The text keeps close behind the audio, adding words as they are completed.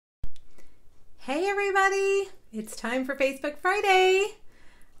Hey everybody, it's time for Facebook Friday.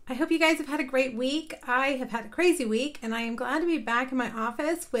 I hope you guys have had a great week. I have had a crazy week and I am glad to be back in my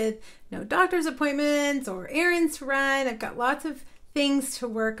office with no doctor's appointments or errands to run. I've got lots of things to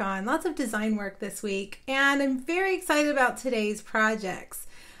work on, lots of design work this week, and I'm very excited about today's projects.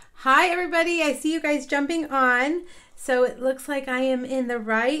 Hi everybody, I see you guys jumping on. So it looks like I am in the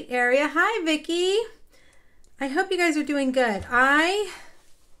right area. Hi Vicki. I hope you guys are doing good. I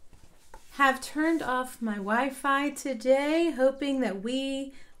have turned off my Wi-Fi today, hoping that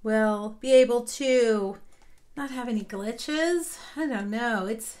we will be able to not have any glitches. I don't know.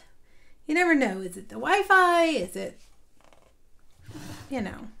 You never know. Is it the Wi-Fi? Is it,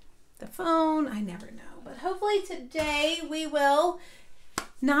 the phone? I never know. But hopefully today we will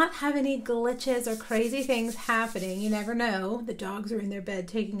not have any glitches or crazy things happening. You never know. The dogs are in their bed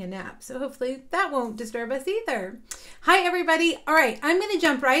taking a nap. So hopefully that won't disturb us either. Hi, everybody. All right, I'm going to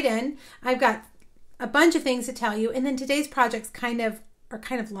jump right in. I've got a bunch of things to tell you. And then today's projects are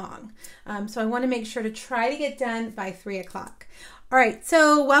kind of long. So I want to make sure to try to get done by 3 o'clock. All right,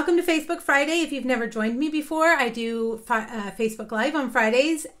 so welcome to Facebook Friday. If you've never joined me before, I do Facebook Live on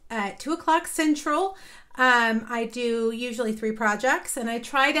Fridays at 2 o'clock Central. I do usually 3 projects and I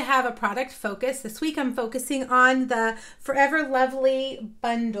try to have a product focus. This week I'm focusing on the Forever Lovely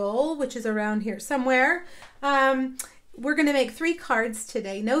bundle, which is around here somewhere. We're going to make 3 cards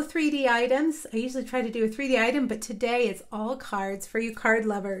today. No 3D items. I usually try to do a 3D item, but today it's all cards for you card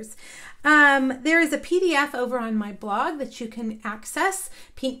lovers. There is a PDF over on my blog that you can access,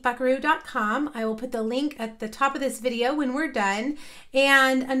 pinkbuckaroo.com. I will put the link at the top of this video when we're done.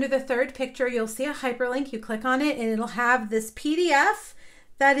 And under the 3rd picture, you'll see a hyperlink. You click on it and it'll have this PDF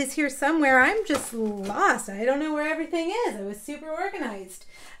that is here somewhere. I'm just lost. I don't know where everything is. I was super organized.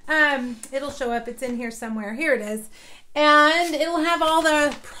 It'll show up. It's in here somewhere. Here it is. And it'll have all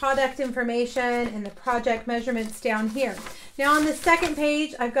the product information and the project measurements down here. Now on the 2nd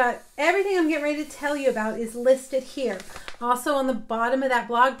page, I've got everything I'm getting ready to tell you about is listed here. Also on the bottom of that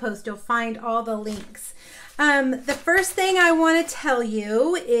blog post, you'll find all the links. The first thing I want to tell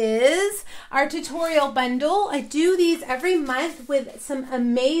you is our tutorial bundle. I do these every month with some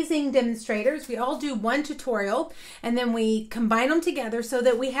amazing demonstrators. We all do one tutorial and then we combine them together so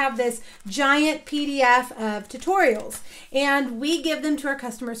that we have this giant PDF of tutorials. And we give them to our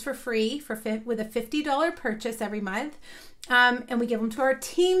customers for free with a $50 purchase every month. And we give them to our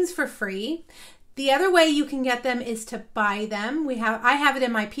teams for free. The other way you can get them is to buy them. I have it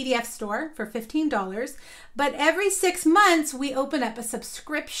in my PDF store for $15, but every 6 months we open up a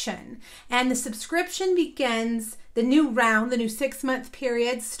subscription, and the subscription begins the new round. The new 6-month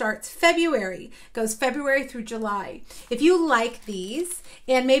period starts February, goes February through July. If you like these,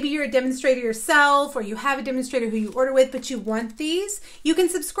 and maybe you're a demonstrator yourself, or you have a demonstrator who you order with, but you want these, you can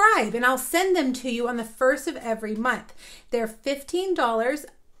subscribe, and I'll send them to you on the 1st of every month. They're $15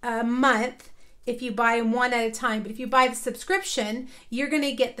 a month if you buy them one at a time. But if you buy the subscription, you're going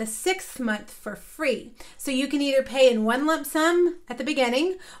to get the 6th month for free. So you can either pay in one lump sum at the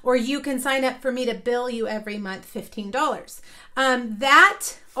beginning, or you can sign up for me to bill you every month $15.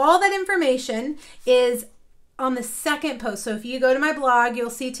 All that information is on the 2nd post. So if you go to my blog, you'll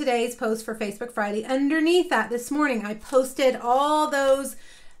see today's post for Facebook Friday. Underneath that this morning, I posted all those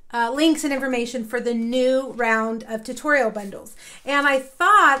links and information for the new round of tutorial bundles. And I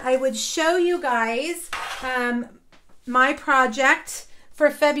thought I would show you guys my project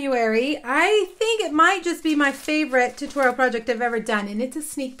for February. I think it might just be my favorite tutorial project I've ever done, and it's a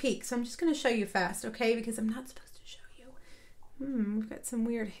sneak peek. So I'm just going to show you fast, okay? Because I'm not supposed to show you. We've got some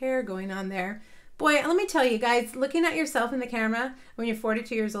weird hair going on there. Boy, let me tell you guys, looking at yourself in the camera when you're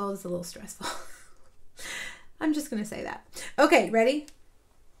 42 years old is a little stressful. I'm just going to say that. Okay, ready?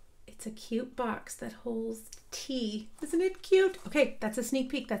 It's a cute box that holds tea. Isn't it cute? Okay, that's a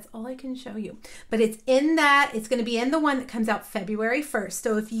sneak peek. That's all I can show you. But it's in that. It's going to be in the one that comes out February 1st.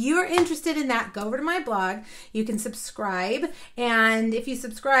 So if you're interested in that, go over to my blog. You can subscribe. And if you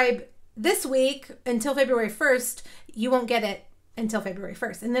subscribe this week until February 1st, you won't get it until February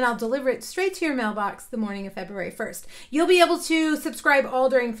 1st. And then I'll deliver it straight to your mailbox the morning of February 1st. You'll be able to subscribe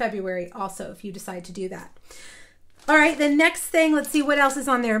all during February also if you decide to do that. All right, the next thing, let's see what else is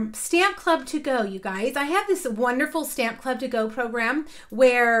on there. Stamp Club to Go, you guys. I have this wonderful Stamp Club to Go program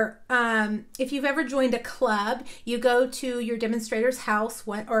where if you've ever joined a club, you go to your demonstrator's house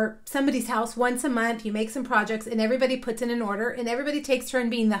or somebody's house once a month, you make some projects, and everybody puts in an order, and everybody takes turn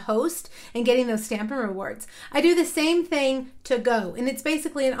being the host and getting those Stampin' Rewards. I do the same thing to Go, and it's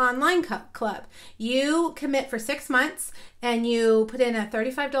basically an online club. You commit for 6 months, and you put in a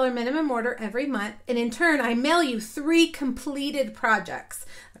 $35 minimum order every month, and in turn, I mail you 3 completed projects.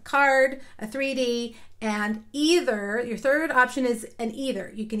 A card, a 3D, and either, your third option is an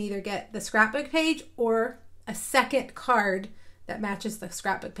either. You can either get the scrapbook page or a second card that matches the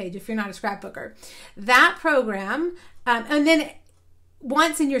scrapbook page if you're not a scrapbooker. That program, and then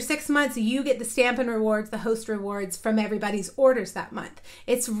once in your 6 months, you get the Stampin' Rewards, the host rewards from everybody's orders that month.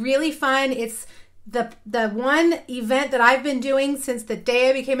 It's really fun. It's the one event that I've been doing since the day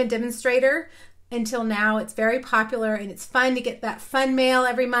I became a demonstrator until now. It's very popular, and it's fun to get that fun mail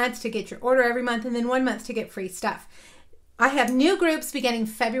every month, to get your order every month, and then 1 month to get free stuff. I have new groups beginning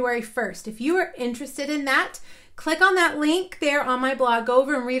February 1st. If you are interested in that, click on that link there on my blog. Go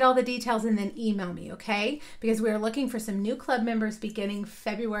over and read all the details and then email me, okay? Because we are looking for some new club members beginning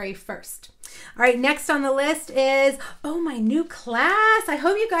February 1st. All right, next on the list is, my new class. I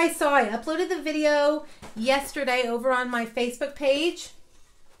hope you guys saw. I uploaded the video yesterday over on my Facebook page.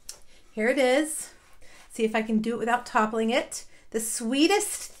 Here it is. See if I can do it without toppling it. The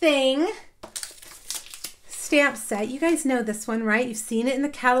Sweetest Thing stamp set. You guys know this one, right? You've seen it in the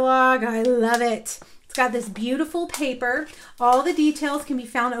catalog. I love it. It's got this beautiful paper. All the details can be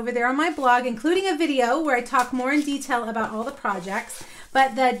found over there on my blog, including a video where I talk more in detail about all the projects.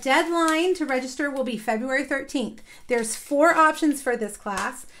 But the deadline to register will be February 13th. There's 4 options for this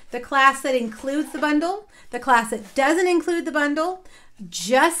class. The class that includes the bundle, the class that doesn't include the bundle,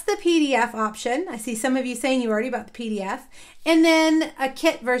 just the PDF option. I see some of you saying you already bought the PDF. And then a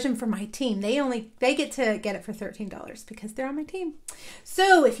kit version for my team. They get to get it for $13 because they're on my team.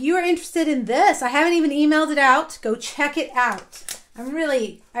 So if you are interested in this, I haven't even emailed it out. Go check it out. I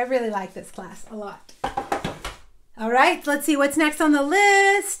really like this class a lot. All right, let's see what's next on the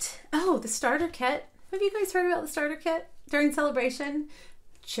list. Oh, the starter kit. Have you guys heard about the starter kit during celebration?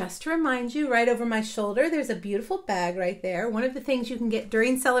 Just to remind you, right over my shoulder, there's a beautiful bag right there. One of the things you can get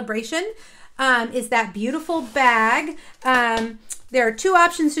during celebration is that beautiful bag. There are 2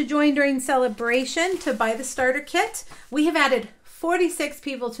 options to join during celebration to buy the starter kit. We have added 46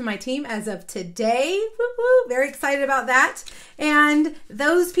 people to my team as of today. Woo-hoo, very excited about that. And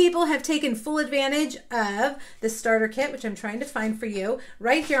those people have taken full advantage of the starter kit, which I'm trying to find for you,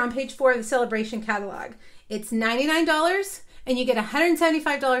 right here on page 4 of the celebration catalog. It's $99 and you get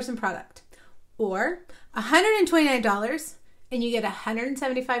 $175 in product, or $129 and you get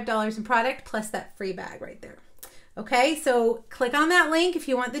 $175 in product plus that free bag right there. Okay, so click on that link if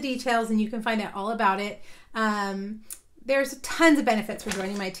you want the details and you can find out all about it. There's tons of benefits for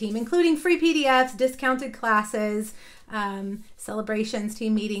joining my team, including free PDFs, discounted classes, celebrations,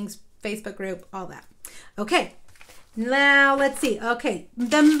 team meetings, Facebook group, all that. Okay, now let's see. Okay,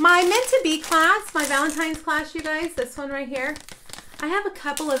 my Meant to Be class, my Valentine's class, you guys, this one right here. I have a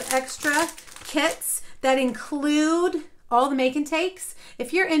couple of extra kits that include all the make and takes.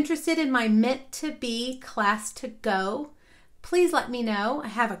 If you're interested in my Meant to Be class to go, please let me know. I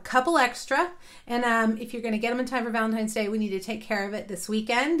have a couple extra, and if you're going to get them in time for Valentine's Day, we need to take care of it this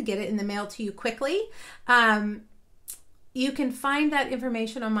weekend, get it in the mail to you quickly. You can find that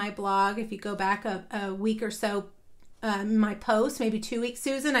information on my blog if you go back a week or so, my post, maybe 2 weeks.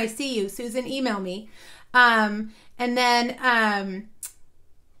 Susan, I see you. Susan, email me. And then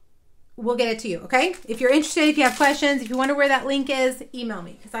we'll get it to you, okay? If you're interested, if you have questions, if you wonder where that link is, email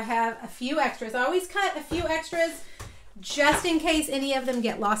me, because I have a few extras. I always cut a few extras just in case any of them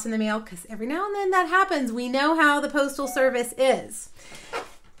get lost in the mail, because every now and then that happens. We know how the postal service is.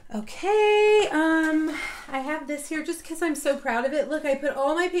 Okay, I have this here just because I'm so proud of it. Look, I put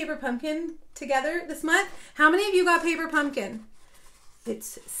all my paper pumpkin together this month. How many of you got paper pumpkin?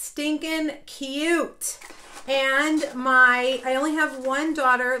 It's stinking cute. And I only have one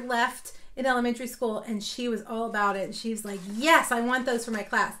daughter left in elementary school, and she was all about it. She's like, yes, I want those for my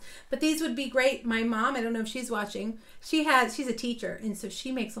class. But these would be great. My mom, I don't know if she's watching, she's a teacher, and so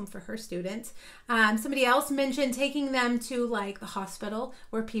she makes them for her students. Somebody else mentioned taking them to like the hospital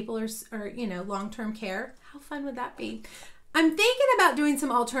where people are long-term care. How fun would that be? I'm thinking about doing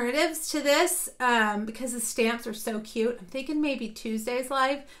some alternatives to this because the stamps are so cute. I'm thinking maybe Tuesdays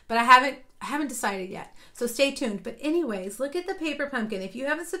live, but I haven't decided yet. So stay tuned. But anyways, look at the paper pumpkin. If you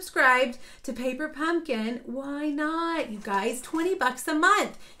haven't subscribed to Paper Pumpkin, why not? You guys, $20 a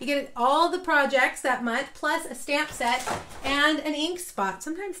month. You get all the projects that month, plus a stamp set and an ink spot,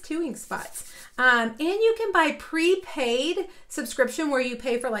 sometimes 2 ink spots. And you can buy prepaid subscription where you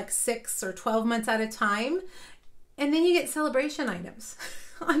pay for like 6 or 12 months at a time. And then you get celebration items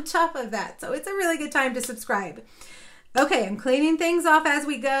on top of that. So it's a really good time to subscribe. Okay, I'm cleaning things off as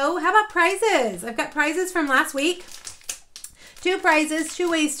we go. How about prizes? I've got prizes from last week. 2 prizes, 2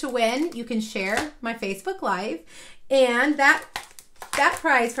 ways to win. You can share my Facebook Live. And that that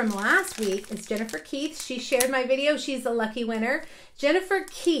prize from last week is Jennifer Keith. She shared my video. She's the lucky winner. Jennifer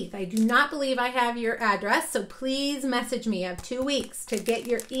Keith, I do not believe I have your address, so please message me. I have 2 weeks to get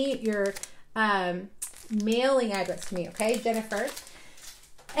your mailing address to me, okay, Jennifer?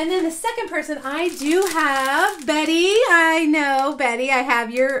 And then the second person, I do have Betty. I know, Betty, I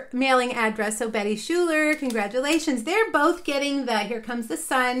have your mailing address. So Betty Schuler, congratulations. They're both getting the Here Comes the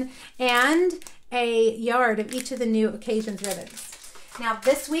Sun and a yard of each of the new Occasions ribbons. Now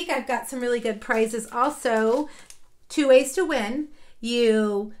this week I've got some really good prizes also. 2 ways to win.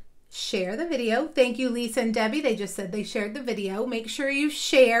 You share the video. Thank you, Lisa and Debbie. They just said they shared the video. Make sure you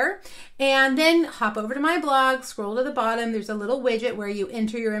share and then hop over to my blog, scroll to the bottom. There's a little widget where you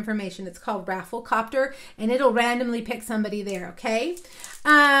enter your information. It's called Rafflecopter and it'll randomly pick somebody there, okay?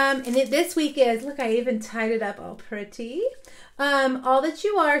 And this week is, look, I even tied it up all pretty. All That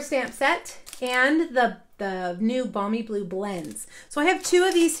You Are stamp set and the new Balmy Blue blends. So I have 2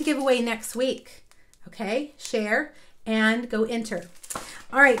 of these to give away next week, okay? Share and go enter.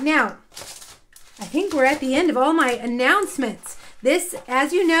 All right, now, I think we're at the end of all my announcements. This,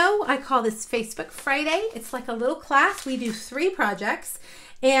 as you know, I call this Facebook Friday. It's like a little class. We do 3 projects.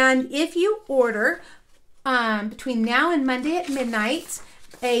 And if you order between now and Monday at midnight,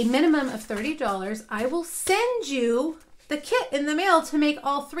 a minimum of $30, I will send you the kit in the mail to make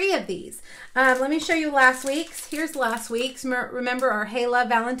all 3 of these. Let me show you last week's. Here's last week's. Remember our Hey Love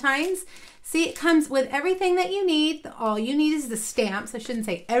Valentines? See, it comes with everything that you need. All you need is the stamps. I shouldn't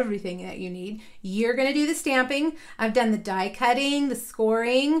say everything that you need. You're going to do the stamping. I've done the die cutting, the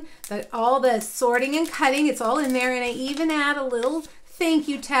scoring, all the sorting and cutting. It's all in there. And I even add a little thank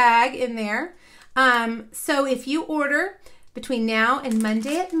you tag in there. So if you order between now and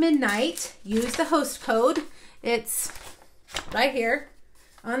Monday at midnight, use the host code. It's right here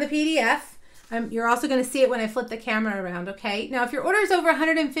on the PDF. You're also going to see it when I flip the camera around, okay? Now, if your order is over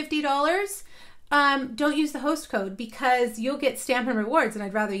 $150, don't use the host code because you'll get Stampin' Rewards, and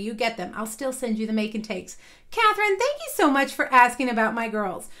I'd rather you get them. I'll still send you the make and takes. Catherine, thank you so much for asking about my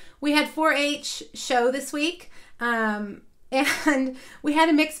girls. We had 4-H show this week, and we had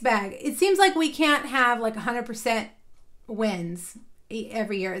a mixed bag. It seems like we can't have like 100% wins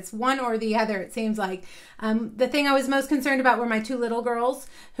every year. It's one or the other, it seems like. The thing I was most concerned about were my 2 little girls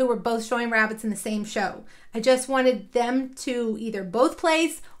who were both showing rabbits in the same show. I just wanted them to either both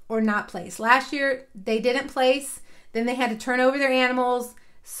place or not place. Last year, they didn't place. Then they had to turn over their animals,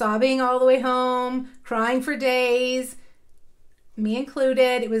 sobbing all the way home, crying for days, me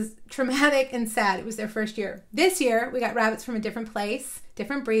included. It was traumatic and sad. It was their first year. This year, we got rabbits from a different place,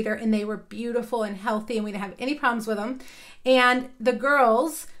 different breeder, and they were beautiful and healthy, and we didn't have any problems with them. And the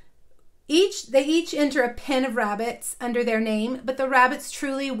girls, they each enter a pen of rabbits under their name, but the rabbits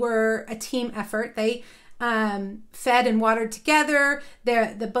truly were a team effort. They fed and watered together.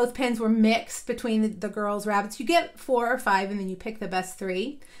 Both pens were mixed between the girls' rabbits. You get 4 or 5, and then you pick the best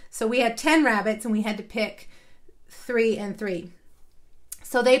 3. So we had 10 rabbits, and we had to pick 3 and 3.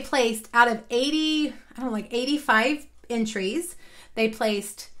 So they placed out of 85 entries. They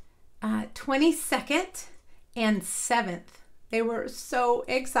placed 22nd and 7th. They were so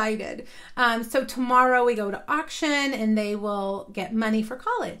excited. So tomorrow we go to auction and they will get money for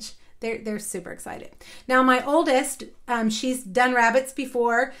college. They're super excited. Now my oldest, she's done rabbits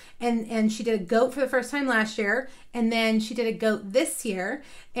before and she did a goat for the first time last year. And then she did a goat this year.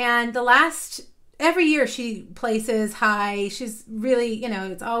 And every year she places high. She's really,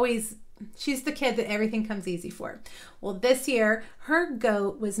 it's always, she's the kid that everything comes easy for. Well, this year, her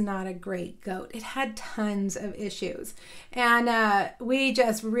goat was not a great goat. It had tons of issues. And we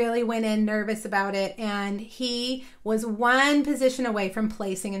just really went in nervous about it. And he was 1 position away from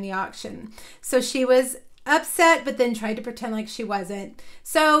placing in the auction. So she was upset, but then tried to pretend like she wasn't.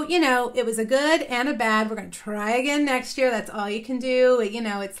 So, it was a good and a bad. We're going to try again next year. That's all you can do.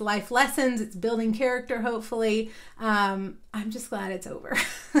 It's life lessons. It's building character, hopefully. I'm just glad it's over.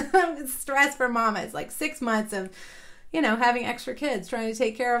 It's stress for mama. It's like 6 months of, having extra kids, trying to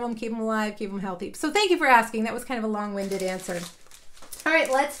take care of them, keep them alive, keep them healthy. So thank you for asking. That was kind of a long-winded answer. All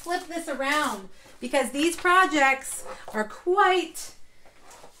right, let's flip this around because these projects are quite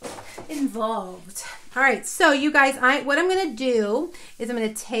involved. All right, so you guys, what I'm going to do is I'm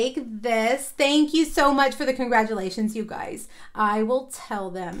going to take this. Thank you so much for the congratulations, you guys. I will tell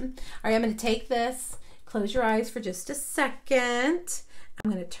them. All right, I'm going to take this. Close your eyes for just a second.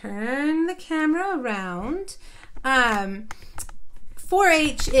 I'm going to turn the camera around.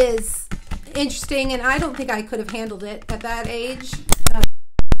 4-H is interesting, and I don't think I could have handled it at that age.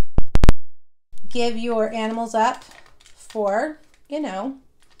 Give your animals up for, for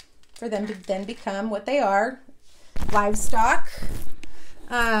them to then become what they are, livestock.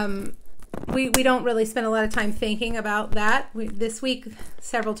 We don't really spend a lot of time thinking about that. This week,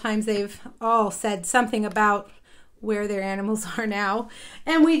 several times they've all said something about where their animals are now.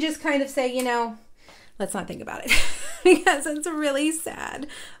 And we just kind of say, you know, let's not think about it because it's really sad.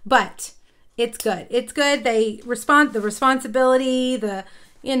 But it's good. It's good. They respond, the responsibility, the,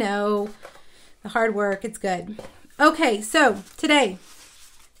 you know, the hard work. It's good. Okay, so today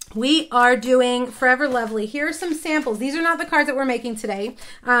we are doing Forever Lovely. Here are some samples. These are not the cards that we're making today.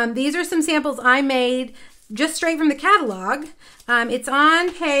 These are some samples I made just straight from the catalog. It's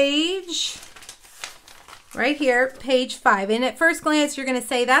on page, right here, page 5. And at first glance, you're going to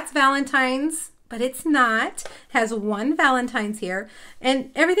say that's Valentine's, but it's not. It has one Valentine's here.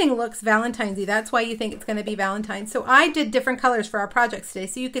 And everything looks Valentine's-y. That's why you think it's going to be Valentine's. So I did different colors for our projects today.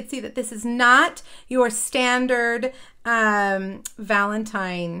 So you could see that this is not your standard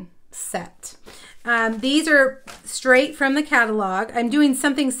Valentine set. These are straight from the catalog. I'm doing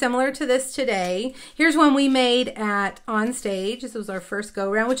something similar to this today. Here's one we made at On Stage. This was our first go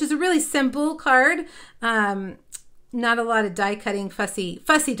around, which is a really simple card. Not a lot of die cutting, fussy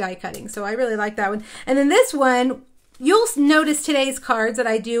die cutting. So I really like that one. And then this one, you'll notice today's cards that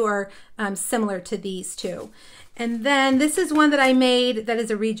I do are similar to these two. And then this is one that I made that is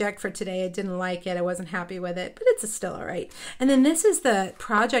a reject for today. I didn't like it. I wasn't happy with it, but it's still all right. And then this is the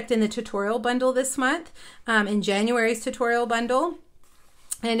project in the tutorial bundle this month, in January's tutorial bundle.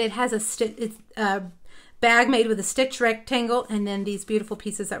 And it has a bag made with a stitch rectangle and then these beautiful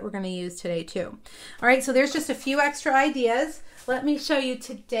pieces that we're going to use today too. All right, so there's just a few extra ideas. Let me show you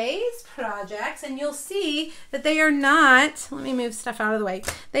today's projects and you'll see that they are not, let me move stuff out of the way,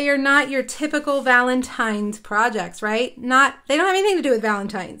 they are not your typical Valentine's projects, right? They don't have anything to do with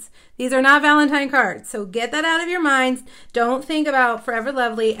Valentine's. These are not Valentine cards, so get that out of your minds. Don't think about Forever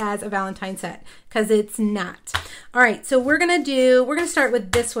Lovely as a Valentine set because it's not. All right, so we're going to start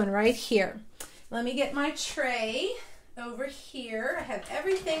with this one right here. Let me get my tray over here. I have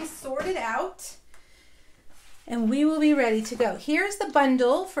everything sorted out and we will be ready to go. Here's the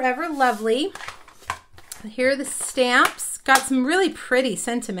bundle, Forever Lovely. Here are the stamps. Got some really pretty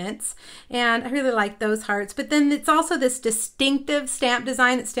sentiments and I really like those hearts. But then it's also this distinctive stamp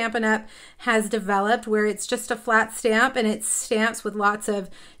design that Stampin' Up! Has developed where it's just a flat stamp and it's stamps with lots of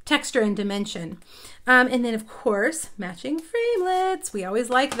texture and dimension. And then of course, matching framelits. We always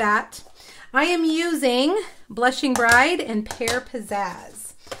like that. I am using Blushing Bride and Pear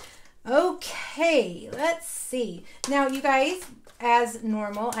Pizzazz. Okay, let's see. Now, you guys, as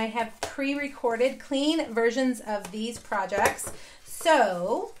normal, I have pre-recorded clean versions of these projects.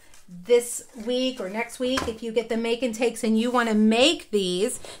 So this week or next week, if you get the make and takes and you want to make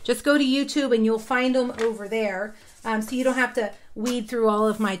these, just go to YouTube and you'll find them over there. So you don't have to weed through all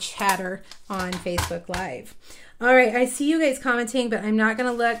of my chatter on Facebook Live. All right, I see you guys commenting, but I'm not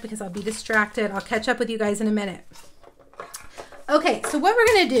going to look because I'll be distracted. I'll catch up with you guys in a minute. Okay, so what we're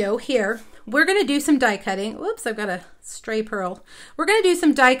going to do here, we're going to do some die cutting. Whoops, I've got a stray pearl. We're going to do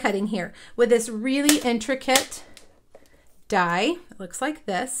some die cutting here with this really intricate die. It looks like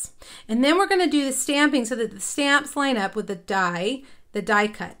this. And then we're going to do the stamping so that the stamps line up with the die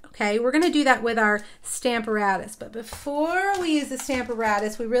cut. Okay, we're going to do that with our Stamparatus. But before we use the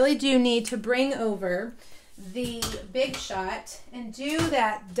Stamparatus, we really do need to bring over the Big Shot and do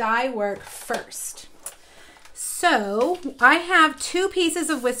that die work first. So I have two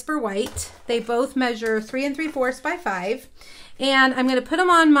pieces of Whisper White. They both measure 3 3/4 by 5, and I'm going to put them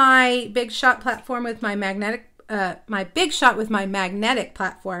on my Big Shot platform with my magnetic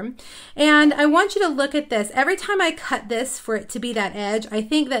platform. And I want you to look at this. Every time I cut this for it to be that edge, I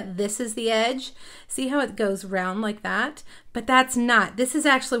think that this is the edge. See how it goes round like that? But that's not. This is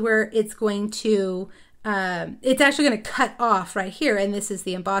actually where it's going to it's actually going to cut off right here, and this is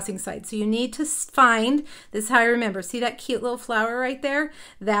the embossing side. So you need to find, this is how I remember, see that cute little flower right there?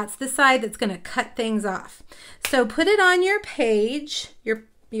 That's the side that's going to cut things off. So put it on your page, your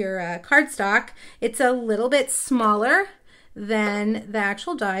cardstock. It's a little bit smaller than the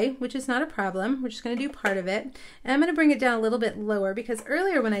actual die, which is not a problem. We're just going to do part of it. And I'm going to bring it down a little bit lower because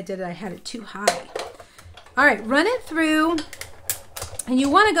earlier when I did it, I had it too high. All right, run it through. And you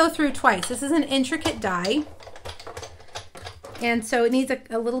want to go through twice. This is an intricate die. And so it needs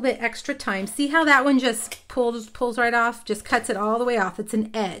a little bit extra time. See how that one just pulls right off? Just cuts it all the way off. It's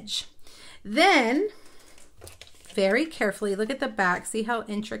an edge. Then, very carefully, look at the back. See how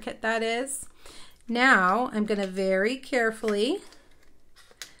intricate that is? Now, I'm going to very carefully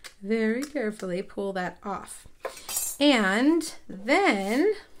pull that off. And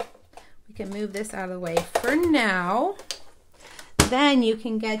then, we can move this out of the way for now. Then you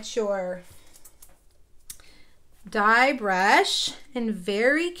can get your die brush and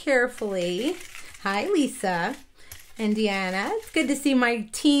very carefully, hi Lisa and Deanna, it's good to see my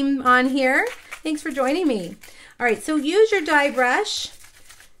team on here. Thanks for joining me. All right, so use your die brush,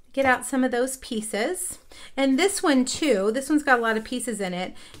 get out some of those pieces. And this one too, this one's got a lot of pieces in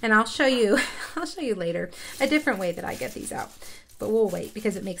it, and I'll show you later a different way that I get these out. But we'll wait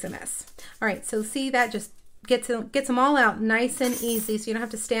because it makes a mess. All right, so see, that just gets them all out nice and easy, so you don't have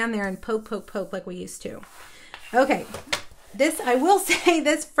to stand there and poke like we used to. Okay, this, I will say,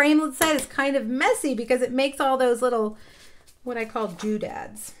 this framelit set is kind of messy because it makes all those little, what I call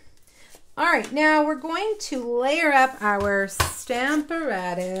doodads. All right, now we're going to layer up our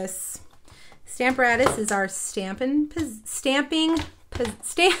Stamparatus. Stamparatus is our stamp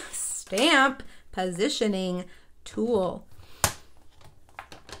positioning tool.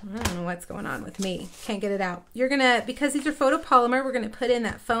 I don't know what's going on with me. Can't get it out. You're gonna, because these are photopolymer, we're gonna put in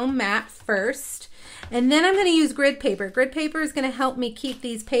that foam mat first. And then I'm gonna use grid paper. Grid paper is gonna help me keep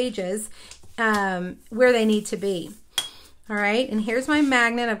these pages where they need to be. All right, and here's my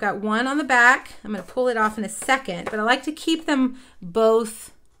magnet. I've got one on the back. I'm gonna pull it off in a second, but I like to keep them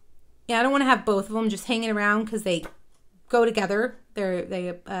both. Yeah, I don't wanna have both of them just hanging around because they go together.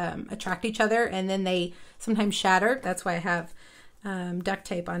 They attract each other, and then they sometimes shatter. That's why I have duct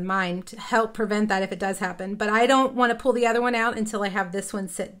tape on mine to help prevent that if it does happen. But I don't want to pull the other one out until I have this one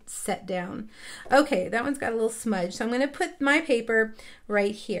set down. Okay, that one's got a little smudge, so I'm going to put my paper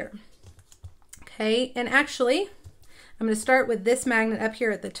right here. Okay, and actually I'm going to start with this magnet up here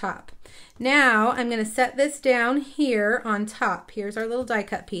at the top. Now I'm going to set this down here on top. Here's our little die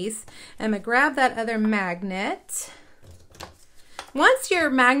cut piece. I'm going to grab that other magnet. Once your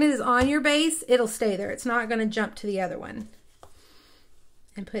magnet is on your base, it'll stay there. It's not going to jump to the other one.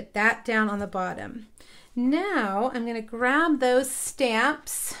 And put that down on the bottom. Now I'm going to grab those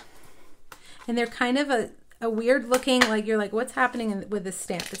stamps, and they're kind of a weird looking, like you're like, what's happening with this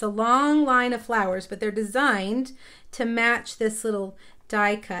stamp? It's a long line of flowers, but they're designed to match this little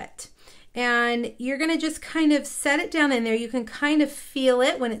die cut. And you're going to just kind of set it down in there. You can kind of feel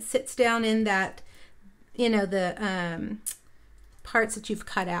it when it sits down in that, you know, the parts that you've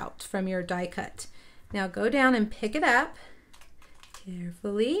cut out from your die cut. Now go down and pick it up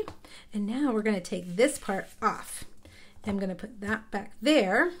carefully, and now we're going to take this part off. I'm going to put that back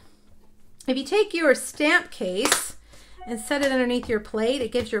there. If you take your stamp case and set it underneath your plate,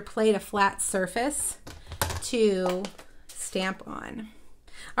 it gives your plate a flat surface to stamp on.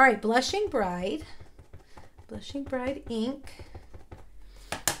 All right, Blushing Bride ink,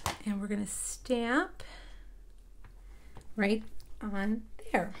 and we're going to stamp right on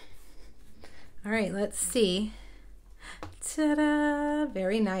there. All right, let's see. Ta-da!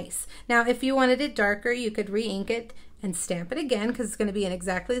 Very nice. Now, if you wanted it darker, you could re-ink it and stamp it again because it's going to be in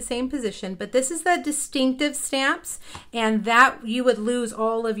exactly the same position. But this is the distinctive stamps, and that you would lose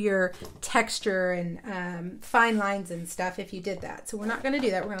all of your texture and fine lines and stuff if you did that. So we're not going to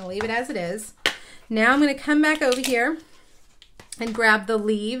do that. We're going to leave it as it is. Now I'm going to come back over here and grab the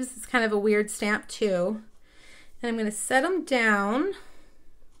leaves. It's kind of a weird stamp too. And I'm going to set them down.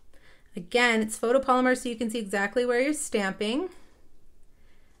 Again, it's photopolymer, so you can see exactly where you're stamping.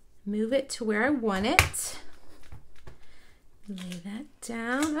 Move it to where I want it. Lay that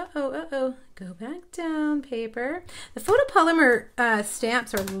down. Uh-oh. Go back down, paper. The photopolymer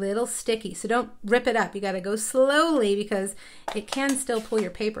stamps are a little sticky, so don't rip it up. You got to go slowly because it can still pull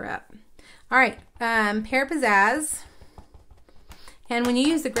your paper up. All right, Pear Pizzazz. And when you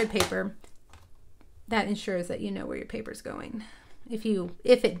use the grid paper, that ensures that you know where your paper's going. If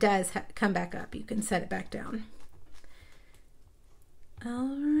it does come back up, you can set it back down. All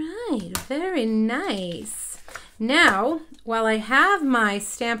right, very nice. Now, while I have my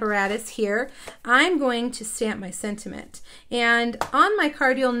Stamparatus here, I'm going to stamp my sentiment. And on my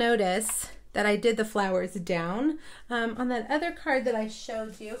card, you'll notice that I did the flowers down. On that other card that I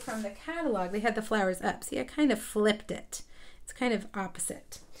showed you from the catalog, they had the flowers up. See, I kind of flipped it. It's kind of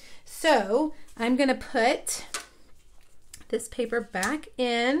opposite. So I'm going to put this paper back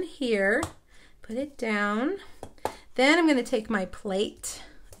in here, put it down. Then I'm going to take my plate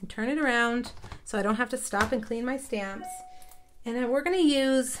and turn it around so I don't have to stop and clean my stamps. And then we're going to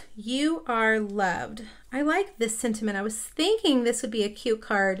use You Are Loved. I like this sentiment. I was thinking this would be a cute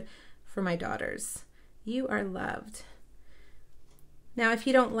card for my daughters. You are loved. Now, if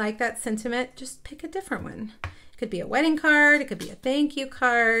you don't like that sentiment, just pick a different one. It could be a wedding card. It could be a thank you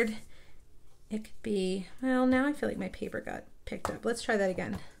card. It could be, well, now I feel like my paper got picked up. Let's try that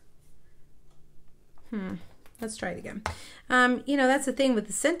again. Let's try it again. You know, that's the thing with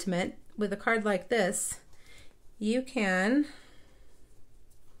the sentiment, with a card like this, you can,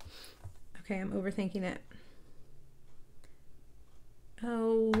 okay, I'm overthinking it.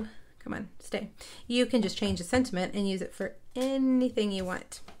 Oh, come on, stay. You can just change the sentiment and use it for anything you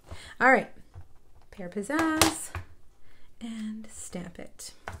want. All right, Pear Pizzazz and stamp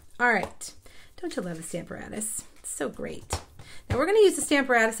it. All right, don't you love the Stamparatus? It's so great. Now we're going to use the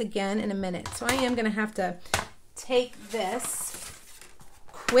Stamparatus again in a minute, so I am going to have to take this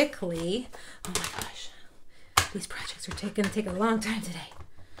quickly. Oh my gosh, these projects are going to take a long time today.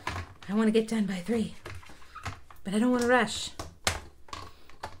 I want to get done by 3, but I don't want to rush.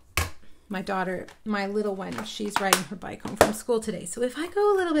 My daughter, my little one, she's riding her bike home from school today, so if I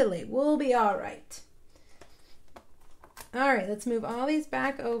go a little bit late, we'll be all right. All right, let's move all these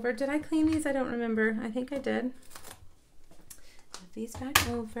back over. Did I clean these? I don't remember. I think I did. Move these back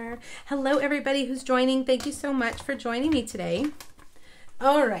over. Hello, everybody who's joining. Thank you so much for joining me today.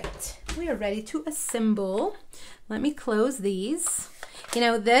 All right, we are ready to assemble. Let me close these. You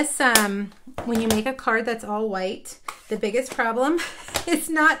know, this, when you make a card that's all white, the biggest problem is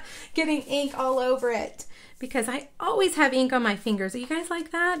not getting ink all over it, because I always have ink on my fingers. Are you guys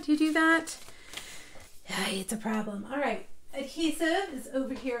like that? Do you do that? Yeah, it's a problem. All right, adhesive is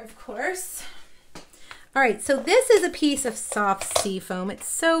over here, of course. All right, so this is a piece of soft seafoam. It's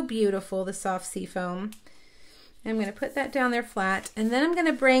so beautiful, the soft seafoam. I'm going to put that down there flat, and then I'm going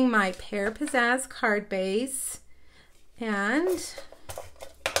to bring my Pear Pizzazz card base and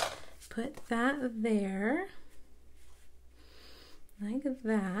put that there, like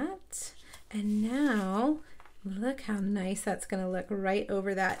that. And now, look how nice that's going to look right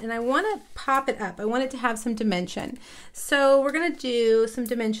over that. And I want to pop it up. I want it to have some dimension. So we're going to do some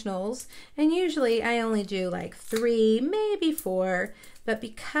dimensionals. And usually I only do like 3, maybe 4. But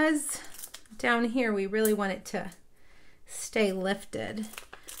because down here we really want it to stay lifted,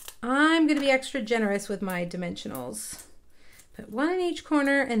 I'm going to be extra generous with my dimensionals. Put 1 in each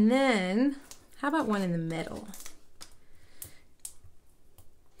corner, and then how about 1 in the middle?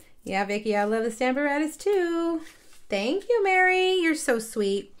 Yeah, Vicki, I love the Stamparatus too. Thank you, Mary. You're so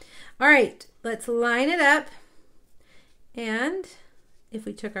sweet. All right, let's line it up. And if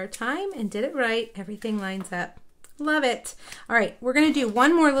we took our time and did it right, everything lines up. Love it. All right, we're going to do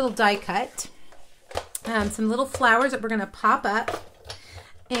one more little die cut. Some little flowers that we're going to pop up.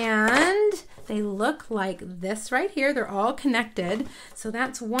 And they look like this right here. They're all connected. So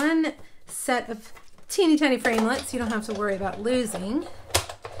that's one set of teeny tiny framelits you don't have to worry about losing.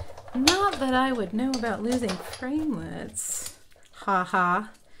 Not that I would know about losing framelits. Ha ha.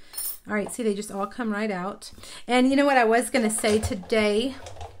 All right, see, they just all come right out. And you know what I was going to say today?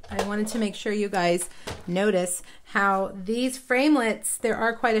 I wanted to make sure you guys notice how these framelits, there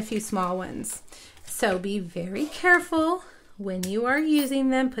are quite a few small ones. So be very careful when you are using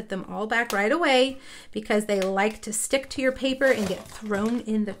them. Put them all back right away, because they like to stick to your paper and get thrown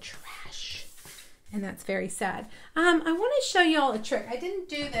in the trash. And that's very sad. I want to show you all a trick. I didn't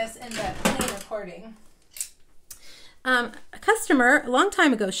do this in the clean recording. A customer a long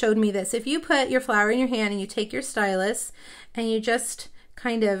time ago showed me this. If you put your flower in your hand and you take your stylus and you just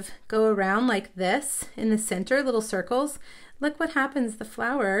kind of go around like this in the center, little circles, look what happens. The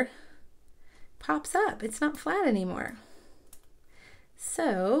flower pops up. It's not flat anymore.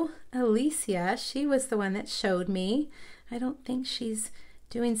 So Alicia, she was the one that showed me. I don't think she's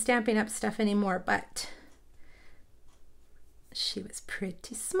doing Stampin' Up stuff anymore, but she was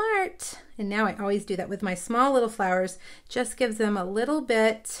pretty smart. And now I always do that with my small little flowers. Just gives them a little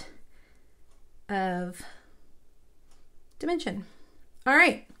bit of dimension. All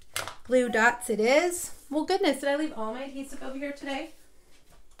right, glue dots it is. Well, goodness, did I leave all my adhesive over here today?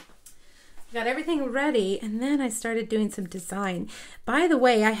 Got everything ready, and then I started doing some design. By the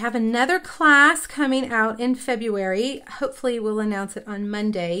way, I have another class coming out in February. Hopefully we'll announce it on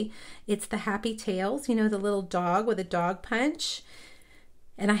Monday. It's the Happy Tails, you know, the little dog with a dog punch.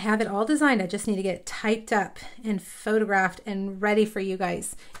 And I have it all designed. I just need to get it typed up and photographed and ready for you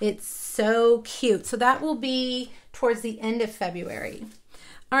guys. It's so cute. So that will be towards the end of February.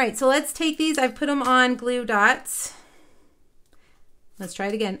 All right, so let's take these. I've put them on glue dots. Let's try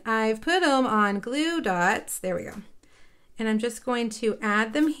it again. I've put them on glue dots. There we go. And I'm just going to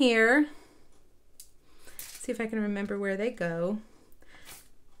add them here. See if I can remember where they go.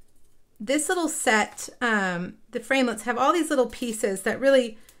 This little set, the framelits have all these little pieces that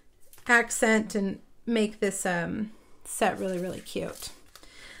really accent and make this set really, really cute.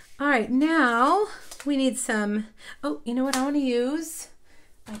 All right, now we need some, oh, you know what I want to use?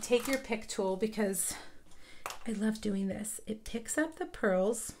 I take your pick tool because I love doing this. It picks up the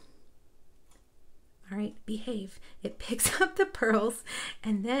pearls. All right, behave. It picks up the pearls,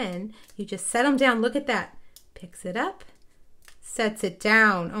 and then you just set them down. Look at that. Picks it up, sets it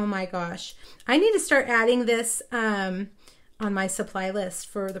down. Oh my gosh. I need to start adding this on on my supply list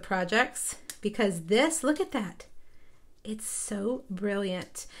for the projects because this, look at that. It's so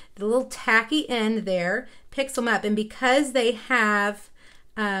brilliant. The little tacky end there picks them up, and because they have,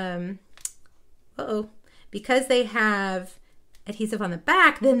 because they have adhesive on the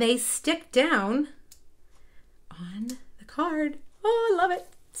back, then they stick down on the card. Oh, I love it.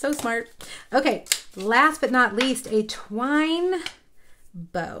 So smart. Okay, last but not least, a twine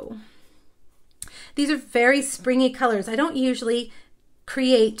bow. These are very springy colors. I don't usually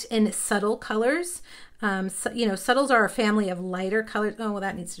create in subtle colors. You know, subtles are a family of lighter colors. Oh, well,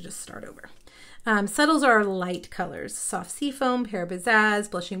 that needs to just start over. Subtles are light colors. Soft Seafoam, Pear Pizzazz,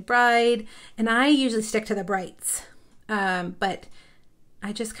 Blushing Bride, and I usually stick to the brights. But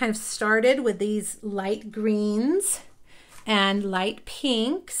I just kind of started with these light greens and light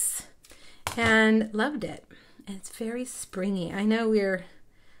pinks and loved it. And it's very springy. I know we're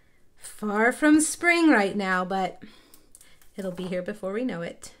far from spring right now, but it'll be here before we know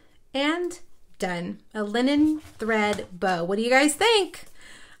it. And done. A linen thread bow. What do you guys think?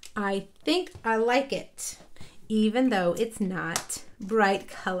 I think I like it, even though it's not bright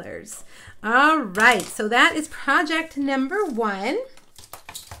colors. All right, so that is project number 1.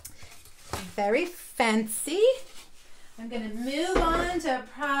 Very fancy. I'm going to move on to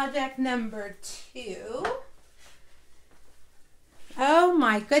project number 2. Oh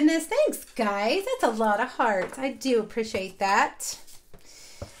my goodness, thanks guys. That's a lot of hearts. I do appreciate that.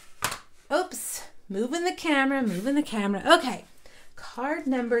 Oops, moving the camera. Okay, card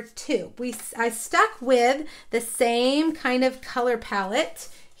number 2. I stuck with the same kind of color palette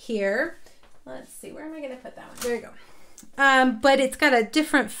here. Let's see, where am I going to put that one? There you go. But it's got a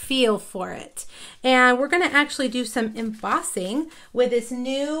different feel for it. And we're going to actually do some embossing with this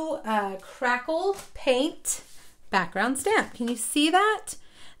new Crackle Paint background stamp. Can you see that?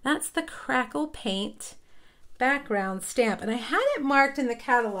 That's the Crackle Paint background stamp. And I had it marked in the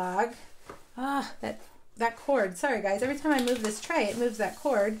catalog. Ah, that cord. Sorry guys, every time I move this tray, it moves that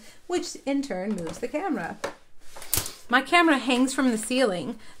cord, which in turn moves the camera. My camera hangs from the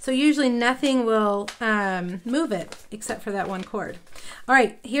ceiling, so usually nothing will move it except for that one cord. All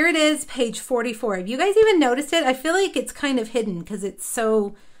right, here it is, page 44. Have you guys even noticed it? I feel like it's kind of hidden because it's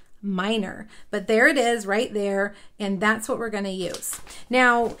so minor, but there it is right there, and that's what we're going to use.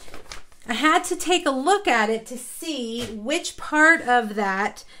 Now, I had to take a look at it to see which part of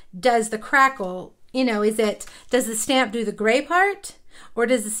that does the crackle. You know, does the stamp do the gray part or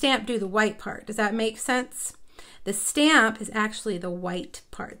does the stamp do the white part? Does that make sense? The stamp is actually the white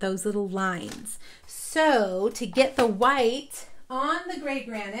part, those little lines. So to get the white on the gray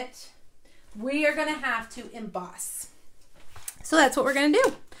granite, we are going to have to emboss. So that's what we're going to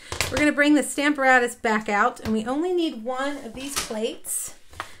do. We're going to bring the Stamparatus back out, and we only need one of these plates.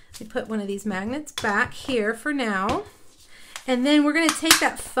 We put one of these magnets back here for now. And then we're going to take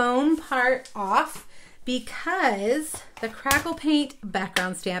that foam part off because the Crackle Paint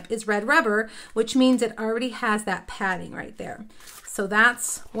background stamp is red rubber, which means it already has that padding right there. So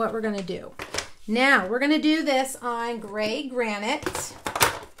that's what we're going to do. Now we're going to do this on gray granite.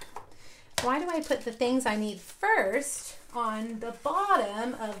 Why do I put the things I need first on the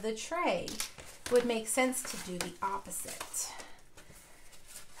bottom of the tray? It would make sense to do the opposite.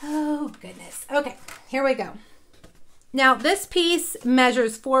 Oh goodness. Okay, here we go. Now this piece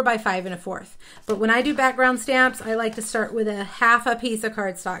measures 4 by 5 1/4, but when I do background stamps, I like to start with a half a piece of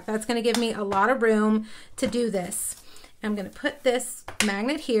cardstock. That's going to give me a lot of room to do this. I'm going to put this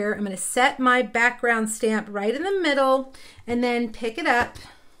magnet here. I'm going to set my background stamp right in the middle and then pick it up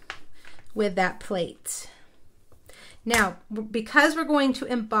with that plate. Now, because we're going to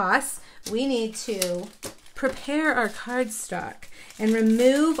emboss, we need to prepare our cardstock and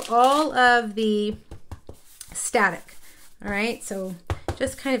remove all of the static. All right, so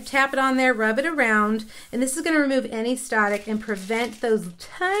just kind of tap it on there, rub it around, and this is going to remove any static and prevent those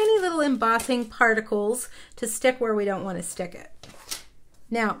tiny little embossing particles to stick where we don't want to stick it.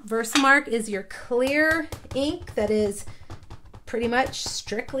 Now, Versamark is your clear ink that is pretty much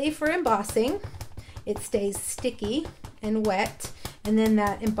strictly for embossing. It stays sticky and wet, and then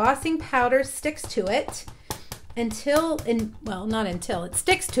that embossing powder sticks to it it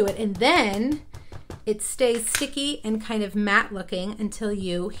sticks to it, and then it stays sticky and kind of matte looking until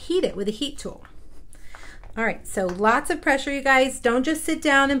you heat it with a heat tool. All right, so lots of pressure, you guys. Don't just sit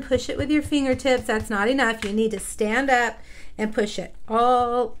down and push it with your fingertips. That's not enough. You need to stand up and push it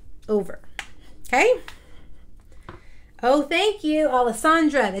all over, okay? Oh, thank you,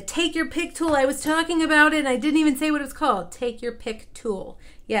 Alessandra. The Take Your Pick tool. I was talking about it, and I didn't even say what it was called. Take Your Pick tool.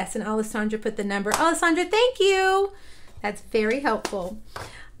 Yes, and Alessandra put the number. Alessandra, thank you. That's very helpful.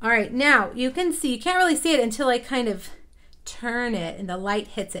 All right, now you can see, you can't really see it until I kind of turn it and the light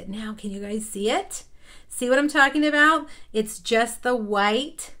hits it. Now, can you guys see it? See what I'm talking about? It's just the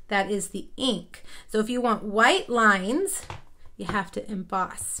white that is the ink. So if you want white lines, you have to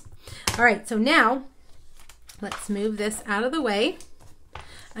emboss. All right, so now let's move this out of the way.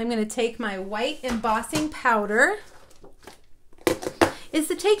 I'm going to take my white embossing powder. Is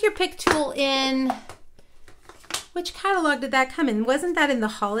the Take Your Pick tool in, which catalog did that come in? Wasn't that in the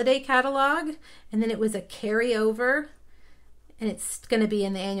holiday catalog? And then it was a carryover, and it's going to be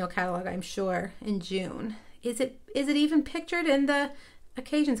in the annual catalog, I'm sure, in June. Is it even pictured in the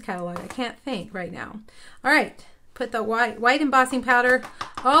occasions catalog? I can't think right now. All right, put the white embossing powder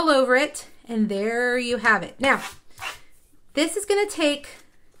all over it, and there you have it. Now, this is going to take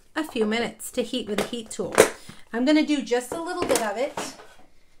a few minutes to heat with a heat tool. I'm going to do just a little bit of it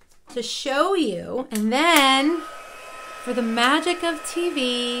to show you, and then for the magic of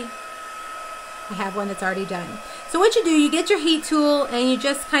TV, I have one that's already done. So what you do, you get your heat tool and you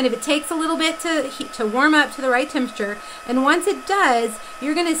just kind of, it takes a little bit to warm up to the right temperature, and once it does,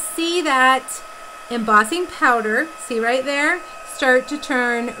 you're going to see that embossing powder, see right there, start to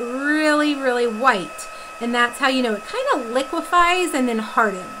turn really, really white. And that's how you know it kind of liquefies and then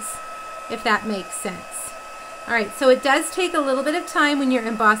hardens, if that makes sense. All right, so it does take a little bit of time when you're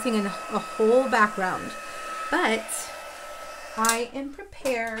embossing a whole background, but I am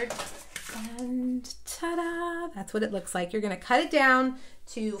prepared, and ta-da, that's what it looks like. You're going to cut it down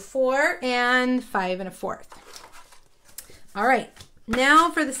to 4 5 1/4. All right, now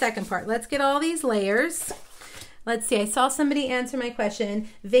for the second part. Let's get all these layers. Let's see, I saw somebody answer my question.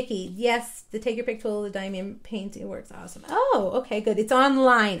 Vicky, yes, the Take Your Pick tool, the diamond painting works awesome. Oh, okay, good. It's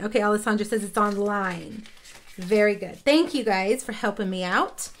online. Okay, Alessandra says it's online. Very good. Thank you guys for helping me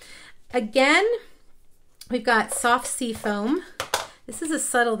out. Again, we've got soft sea foam. This is a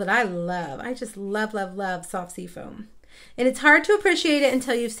subtle that I love. I just love, love, love soft sea foam. And it's hard to appreciate it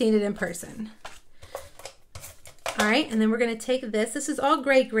until you've seen it in person. All right, and then we're going to take this. This is all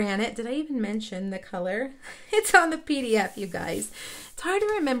gray granite. Did I even mention the color? It's on the PDF, you guys. It's hard to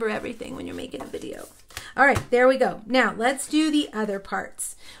remember everything when you're making a video. All right, there we go. Now, let's do the other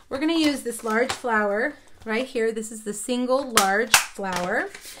parts. We're going to use this large flower right here. This is the single large flower.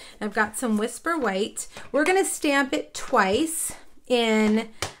 I've got some Whisper White. We're going to stamp it twice in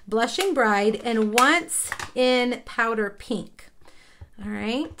Blushing Bride and once in Powder Pink. All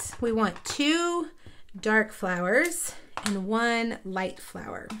right, we want 2 dark flowers and 1 light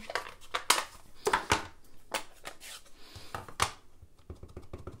flower.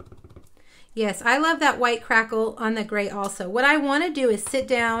 Yes, I love that white crackle on the gray also. What I want to do is sit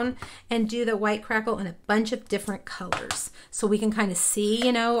down and do the white crackle in a bunch of different colors so we can kind of see,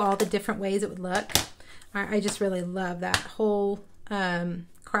 you know, all the different ways it would look. I just really love that whole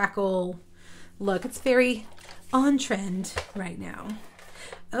crackle look. It's very on trend right now.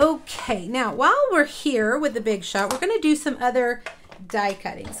 Okay, now while we're here with the Big Shot, we're going to do some other die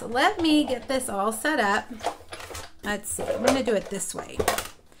cutting. So let me get this all set up. Let's see, I'm going to do it this way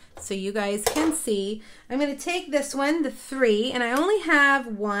so you guys can see. I'm going to take this one, the 3, and I only have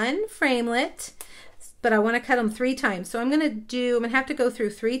 1 framelit, but I want to cut them 3 times. So I'm going to have to go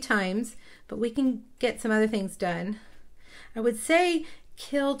through 3 times, but we can get some other things done. I would say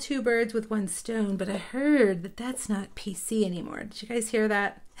kill 2 birds with 1 stone, but I heard that that's not PC anymore. Did you guys hear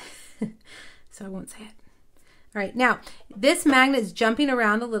that? So I won't say it. All right, now this magnet is jumping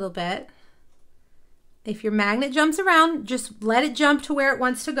around a little bit. If your magnet jumps around, just let it jump to where it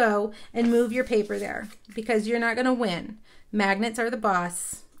wants to go and move your paper there, because you're not going to win. Magnets are the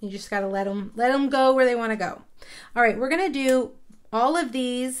boss. You just got to let them go where they want to go. All right, we're going to do all of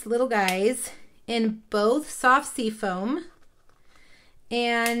these little guys in both soft sea foam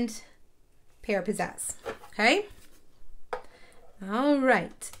and Pear Pizzazz. Okay? All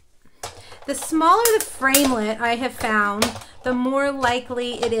right. The smaller the framelit I have found, the more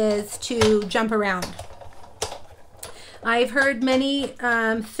likely it is to jump around. I've heard many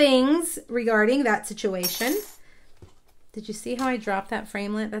things regarding that situation. Did you see how I dropped that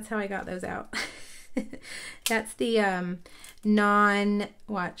framelit? That's how I got those out. That's the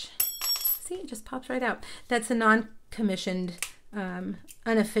watch. See, it just pops right out. That's a non-commissioned,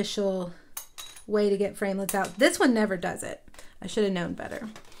 unofficial way to get framelits out. This one never does it. I should have known better.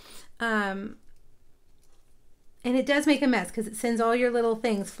 And it does make a mess because it sends all your little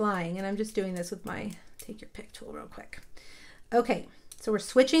things flying. And I'm just doing this with my Take Your Pick tool real quick. Okay, so we're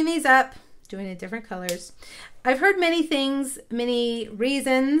switching these up, doing it different colors. I've heard many things, many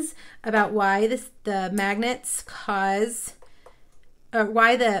reasons about why the magnets cause, or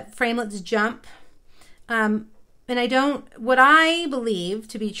why the framelits jump. And what I believe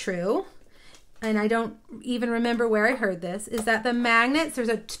to be true and I don't even remember where I heard this, is that the magnets, there's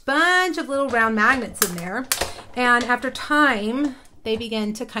a bunch of little round magnets in there, and after time, they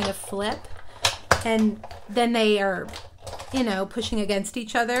begin to kind of flip, and then they are, you know, pushing against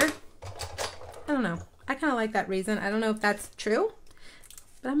each other. I don't know. I kind of like that reason. I don't know if that's true,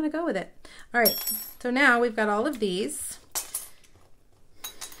 but I'm going to go with it. All right, so now we've got all of these.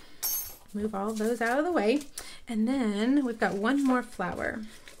 Move all of those out of the way. And then we've got one more flower.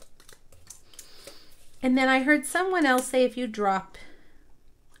 And then I heard someone else say if you drop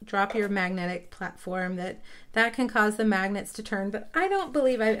your magnetic platform that can cause the magnets to turn, but I don't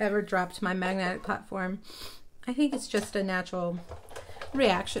believe I've ever dropped my magnetic platform. I think it's just a natural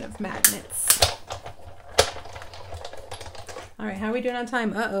reaction of magnets. All right, how are we doing on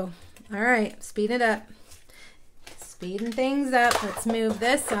time? Uh-oh. All right, speed it up. Speeding things up. Let's move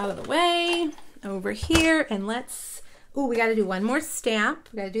this out of the way over here, and let's, oh, we got to do one more stamp.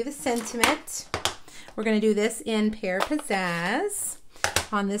 We got to do the sentiment. We're going to do this in Pear Pizzazz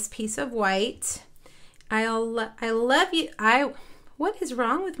on this piece of white. I love you. What is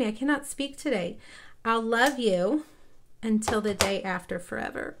wrong with me? I cannot speak today. I'll love you until the day after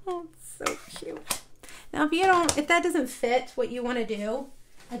forever. Oh, it's so cute. Now, if that doesn't fit what you want to do,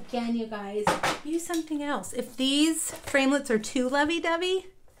 again, you guys, use something else. If these framelits are too lovey-dovey,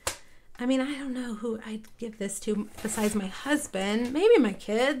 I mean, I don't know who I'd give this to besides my husband, maybe my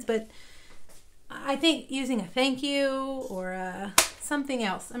kids, but I think using a thank you or something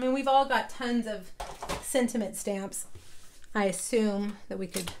else. I mean, we've all got tons of sentiment stamps. I assume that we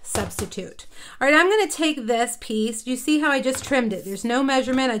could substitute. All right, I'm going to take this piece. Do you see how I just trimmed it? There's no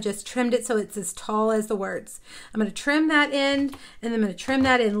measurement. I just trimmed it so it's as tall as the words. I'm going to trim that end, and then I'm going to trim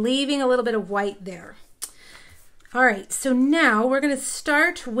that in, leaving a little bit of white there. All right, so now we're going to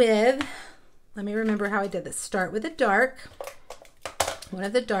start with, let me remember how I did this. Start with a dark, one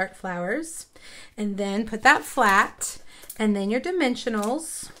of the dark flowers, and then put that flat, and then your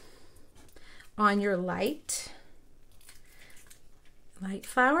dimensionals on your light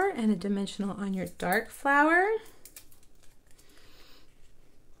flower, and a dimensional on your dark flower.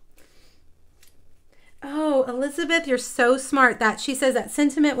 Oh, Elizabeth, you're so smart. She says that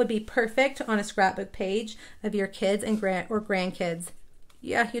sentiment would be perfect on a scrapbook page of your kids and grandkids.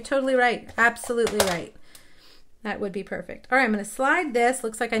 Yeah, you're totally right. Absolutely right. That would be perfect. All right, I'm going to slide this.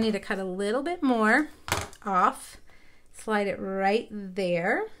 Looks like I need to cut a little bit more off. Slide it right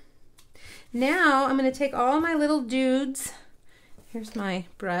there. Now I'm going to take all my little dudes. Here's my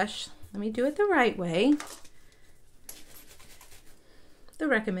brush. Let me do it the right way. The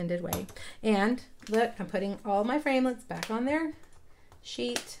recommended way. And look, I'm putting all my framelits back on their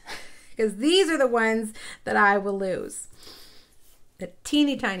sheet because these are the ones that I will lose. The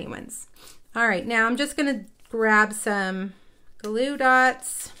teeny tiny ones. All right, now I'm just going to grab some glue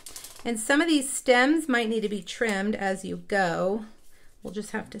dots, and some of these stems might need to be trimmed as you go. We'll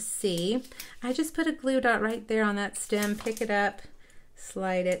just have to see. I just put a glue dot right there on that stem. Pick it up.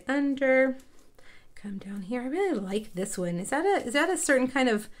 Slide it under, come down here. I really like this one. Is that a certain kind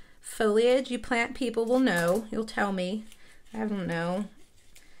of foliage you plant? People will know. You'll tell me. I don't know.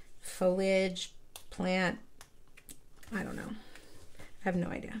 Foliage, plant, I don't know. I have no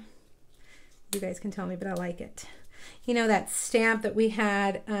idea. You guys can tell me, but I like it. You know that stamp that we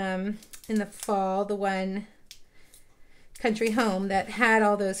had in the fall, the one Country Home that had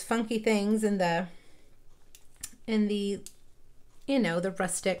all those funky things in the you know, the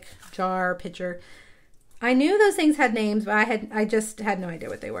rustic jar, pitcher. I knew those things had names, but I just had no idea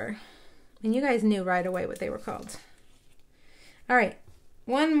what they were. And you guys knew right away what they were called. All right,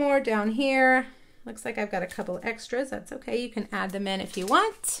 one more down here. Looks like I've got a couple extras. That's okay. You can add them in if you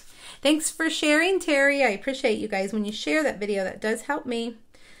want. Thanks for sharing, Terry. I appreciate you guys when you share that video. That does help me.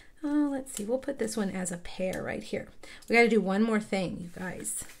 Oh, let's see. We'll put this one as a pear right here. We got to do one more thing, you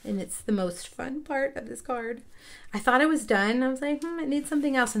guys. And it's the most fun part of this card. I thought I was done. I was like, it needs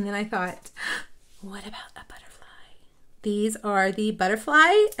something else. And then I thought, what about a butterfly? These are the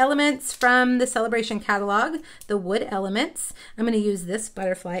butterfly elements from the Celebration catalog, the wood elements. I'm going to use this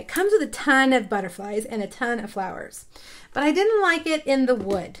butterfly. It comes with a ton of butterflies and a ton of flowers. But I didn't like it in the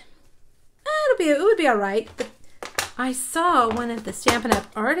wood. It would be all right. But I saw one of the Stampin' Up!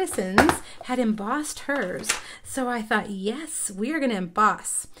 Artisans had embossed hers. So I thought, yes, we are going to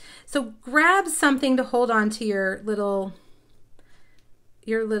emboss. So grab something to hold on to your little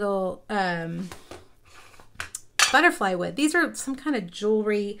butterfly with. These are some kind of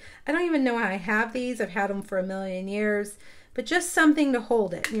jewelry. I don't even know how I have these. I've had them for a million years. But just something to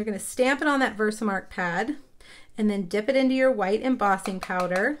hold it. And you're going to stamp it on that Versamark pad and then dip it into your white embossing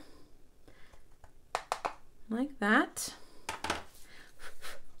powder. Like that.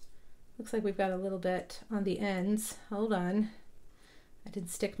 Looks like we've got a little bit on the ends. Hold on. I did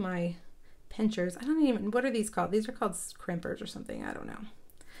stick my pinchers. I don't even, what are these called? These are called crimpers or something. I don't know.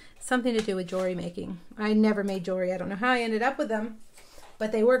 Something to do with jewelry making. I never made jewelry. I don't know how I ended up with them,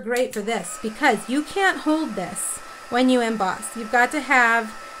 but they were great for this because you can't hold this when you emboss. You've got to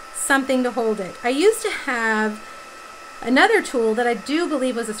have something to hold it. I used to have another tool that I do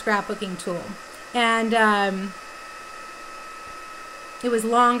believe was a scrapbooking tool, and it was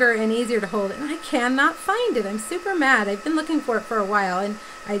longer and easier to hold, and I cannot find it. I'm super mad. I've been looking for it for a while, and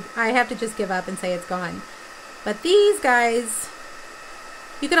I have to just give up and say it's gone. But these guys,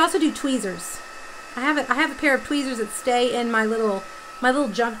 you could also do tweezers. I have a pair of tweezers that stay in my little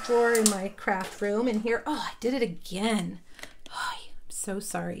junk drawer in my craft room. And here, oh, I did it again. Oh, I'm so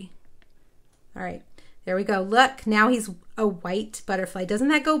sorry. All right, there we go. Look, now he's a white butterfly. Doesn't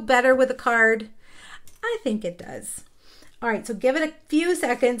that go better with a card? I think it does. All right, so give it a few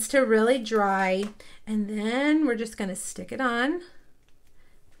seconds to really dry, and then we're just gonna stick it on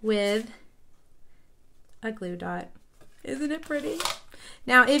with a glue dot. Isn't it pretty?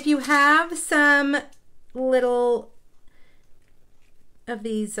 Now, if you have some little of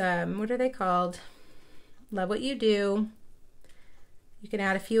these, what are they called? Love What You Do. You can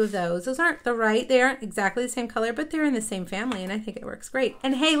add a few of those. Those aren't they aren't exactly the same color, but they're in the same family, and I think it works great.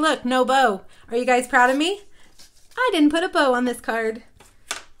 And hey, look, no bow. Are you guys proud of me? I didn't put a bow on this card.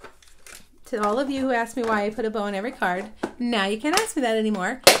 To all of you who asked me why I put a bow on every card, now you can't ask me that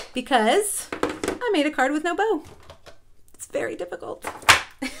anymore because I made a card with no bow. It's very difficult.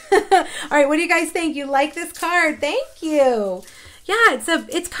 All right, what do you guys think? You like this card? Thank you. Yeah,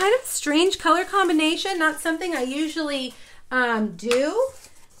 it's kind of a strange color combination, not something I usually do,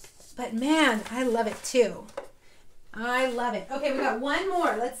 but man, I love it too. I love it. Okay, we got one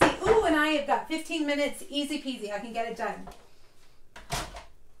more. Let's see. Ooh, and I have got 15 minutes. Easy peasy. I can get it done.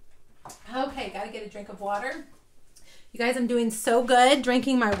 Okay, got to get a drink of water. You guys, I'm doing so good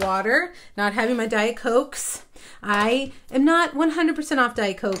drinking my water, not having my Diet Cokes. I am not 100% off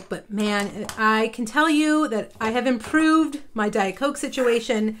Diet Coke, but man, I can tell you that I have improved my Diet Coke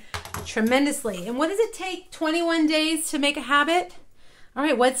situation tremendously. And what does it take? 21 days to make a habit? All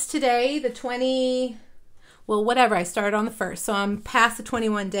right, what's today? The 20... Well, whatever, I started on the 1st, so I'm past the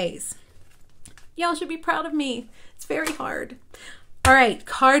 21 days. Y'all should be proud of me. It's very hard. All right,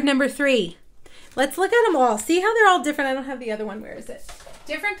 card number 3. Let's look at them all. See how they're all different? I don't have the other one. Where is it?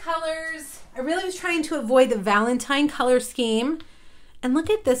 Different colors. I really was trying to avoid the Valentine color scheme. And look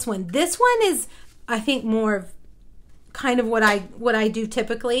at this one. This one is, I think, more of kind of what I do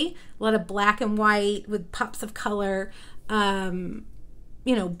typically. A lot of black and white with pops of color, you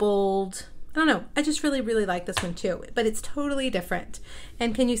know, bold. I don't know. I just really, really like this one too, but it's totally different.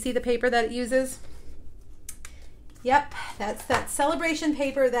 And can you see the paper that it uses? Yep, that's that celebration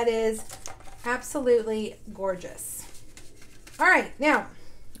paper that is absolutely gorgeous. All right, now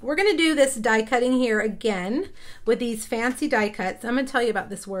we're going to do this die cutting here again with these fancy die cuts. I'm going to tell you about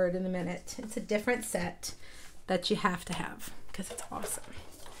this word in a minute. It's a different set that you have to have because it's awesome.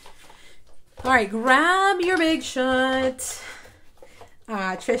 All right, grab your Big Shot.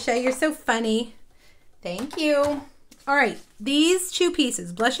 Trisha, you're so funny. Thank you. All right, these 2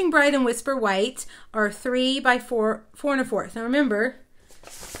 pieces, Blushing Bright and Whisper White, are 3 by 4 1/4. Now remember,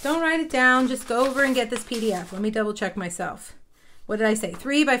 don't write it down. Just go over and get this PDF. Let me double check myself. What did I say?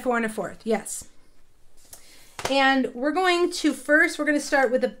 3 by 4 1/4. Yes. And we're going to start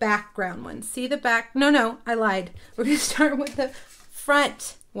with the background one. See the back? No, I lied. We're going to start with the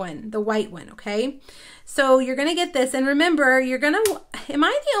front one, the white one, okay? So you're going to get this, and remember, am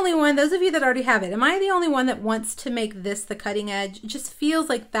I the only one, those of you that already have it, am I the only one that wants to make this the cutting edge? It just feels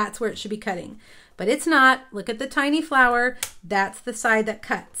like that's where it should be cutting, but it's not. Look at the tiny flower. That's the side that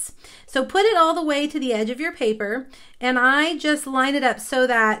cuts. So put it all the way to the edge of your paper, and I just line it up so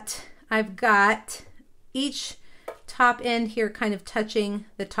that I've got each top end here kind of touching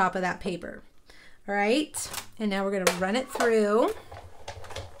the top of that paper. All right, and now we're going to run it through.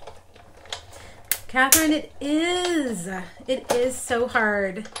 Catherine, it is so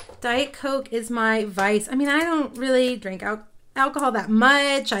hard. Diet Coke is my vice. I mean, I don't really drink alcohol that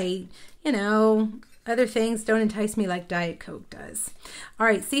much. Other things don't entice me like Diet Coke does. All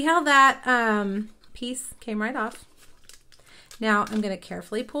right, see how that piece came right off? Now I'm going to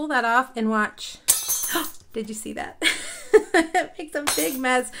carefully pull that off and watch. Did you see that? It makes a big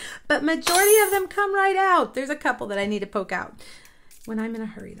mess, but majority of them come right out. There's a couple that I need to poke out. When I'm in a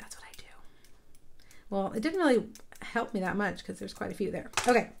hurry, that's what I do. Well, it didn't really help me that much because there's quite a few there.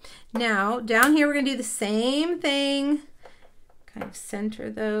 Okay, now down here we're going to do the same thing. Kind of center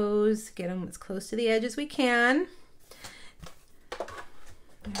those, get them as close to the edge as we can.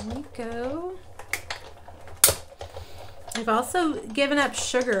 There we go. I've also given up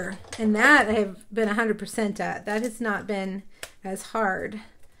sugar, and that I have been 100% at. That has not been as hard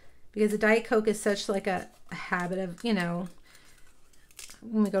because the Diet Coke is such like a habit of, you know,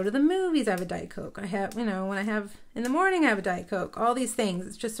 when we go to the movies, I have a Diet Coke. I have, you know, when I have in the morning, I have a Diet Coke. All these things.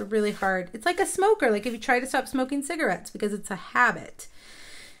 It's just a really hard, it's like a smoker. Like if you try to stop smoking cigarettes because it's a habit.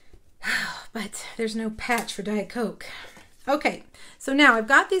 But there's no patch for Diet Coke. Okay, so now I've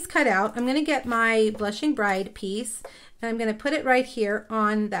got these cut out. I'm going to get my Blushing Bride piece, and I'm going to put it right here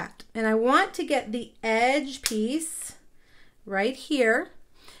on that. And I want to get the edge piece right here.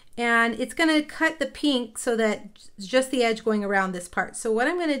 And it's going to cut the pink so that it's just the edge going around this part. So what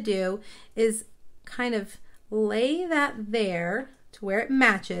I'm going to do is kind of lay that there to where it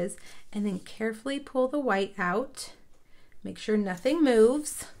matches, and then carefully pull the white out. Make sure nothing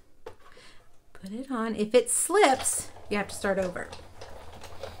moves. Put it on. If it slips, you have to start over.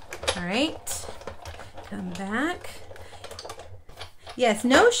 All right. Come back. Yes,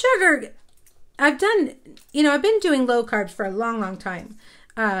 no sugar. I've done, you know, I've been doing low carbs for a long, long time.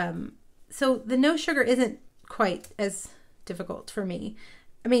 So the no sugar isn't quite as difficult for me.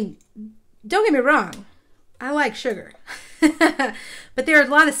 I mean, don't get me wrong. I like sugar. But there are a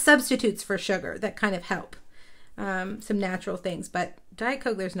lot of substitutes for sugar that kind of help. Some natural things. But Diet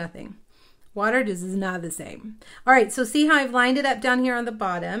Coke, there's nothing. Water just is not the same. All right, so see how I've lined it up down here on the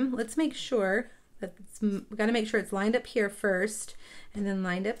bottom? Let's make sure that we've got to make sure it's lined up here first, and then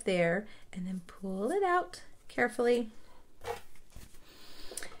lined up there, and then pull it out carefully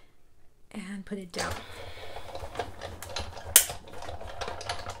and put it down.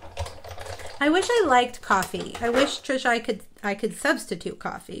 I wish I liked coffee. I wish, Trish, I could substitute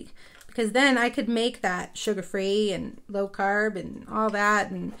coffee, because then I could make that sugar-free and low carb and all that,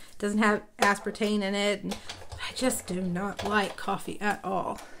 and it doesn't have aspartame in it. And I just do not like coffee at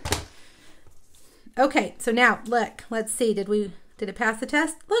all. Okay, so now look, let's see. Did it pass the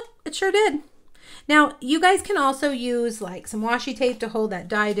test? Look, it sure did. Now you guys can also use like some washi tape to hold that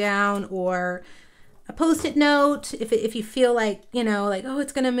dye down, or a Post-it note if you feel like, you know, like, oh,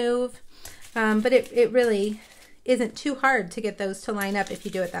 it's gonna move. But it really isn't too hard to get those to line up if you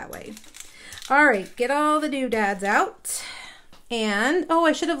do it that way. All right, get all the doodads out. And, oh,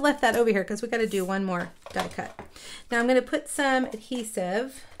 I should have left that over here because we got to do one more die cut. Now I'm going to put some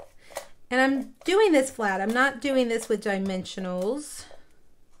adhesive, and I'm doing this flat. I'm not doing this with dimensionals.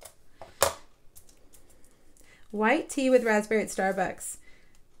 White tea with raspberry at Starbucks.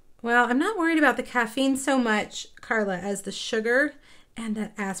 Well, I'm not worried about the caffeine so much, Carla, as the sugar and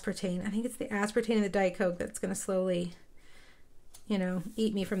that aspartame. I think it's the aspartame in the Diet Coke that's going to slowly, you know,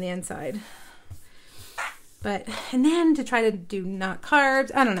 eat me from the inside. But, and then to try to do not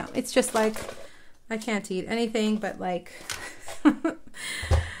carbs, I don't know. It's just like, I can't eat anything but like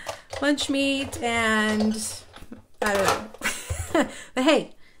lunch meat and, I don't know. But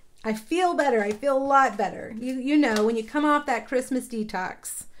hey, I feel better. I feel a lot better. You know, when you come off that Christmas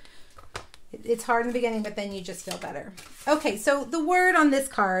detox, it's hard in the beginning, but then you just feel better. Okay, so the word on this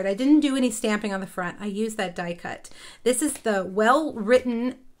card, I didn't do any stamping on the front. I used that die cut. This is the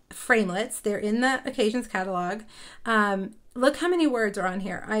well-written framelits. They're in the Occasions catalog. Look how many words are on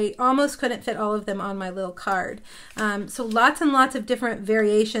here. I almost couldn't fit all of them on my little card. So lots and lots of different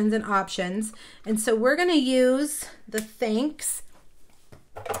variations and options. And so we're going to use the thanks,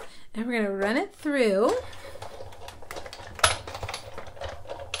 and we're going to run it through.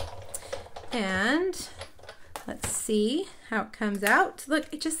 And let's see how it comes out. Look,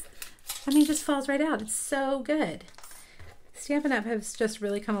 it just, I mean, it just falls right out. It's so good. Stampin' Up! Has just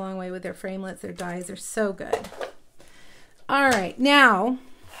really come a long way with their framelits. Their dies are so good. All right, now,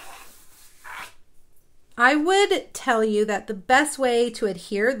 I would tell you that the best way to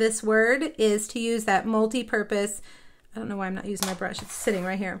adhere this word is to use that multi-purpose, I don't know why I'm not using my brush. It's sitting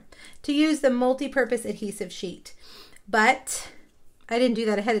right here. To use the multi-purpose adhesive sheet. But I didn't do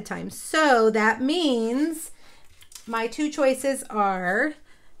that ahead of time. So that means my two choices are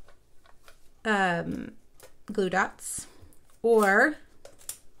glue dots or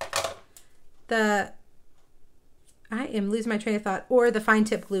I am losing my train of thought, or the fine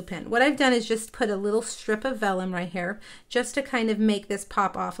tip glue pen. What I've done is just put a little strip of vellum right here just to kind of make this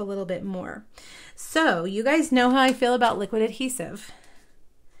pop off a little bit more. So you guys know how I feel about liquid adhesive.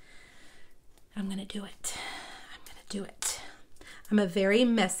 I'm going to do it. I'm going to do it. I'm a very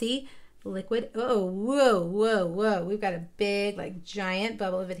messy liquid. Oh, whoa, whoa, whoa. We've got a big, like giant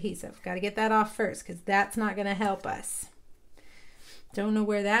bubble of adhesive. Got to get that off first because that's not going to help us. Don't know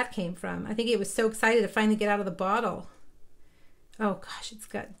where that came from. I think it was so excited to finally get out of the bottle. Oh gosh, it's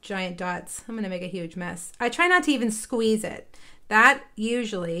got giant dots. I'm going to make a huge mess. I try not to even squeeze it. That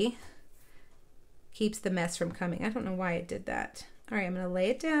usually keeps the mess from coming. I don't know why it did that. All right, I'm going to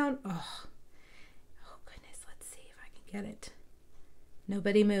lay it down. Oh goodness, let's see if I can get it.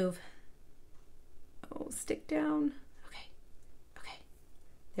 Nobody move. Oh, stick down. Okay.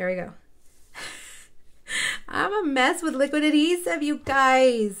 There we go. I'm a mess with liquid adhesive, you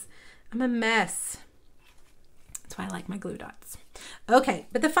guys. I'm a mess. That's why I like my glue dots. Okay,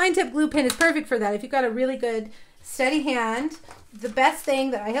 but the fine tip glue pen is perfect for that. If you've got a really good steady hand, the best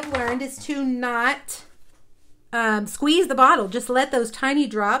thing that I have learned is to not squeeze the bottle. Just let those tiny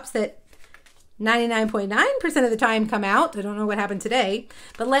drops that 99.9% of the time come out. I don't know what happened today,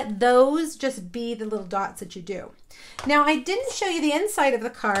 but let those just be the little dots that you do. Now, I didn't show you the inside of the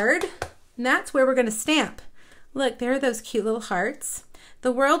card, and that's where we're going to stamp. Look, there are those cute little hearts.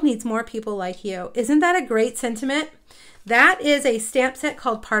 The world needs more people like you. Isn't that a great sentiment? That is a stamp set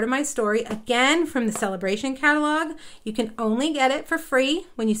called Part of My Story, again from the Celebration catalog. You can only get it for free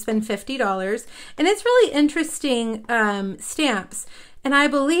when you spend $50, and it's really interesting stamps. And I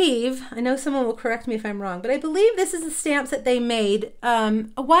believe, I know someone will correct me if I'm wrong, but I believe this is the stamps that they made a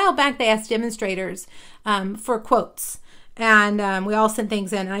while back. They asked demonstrators for quotes, and we all sent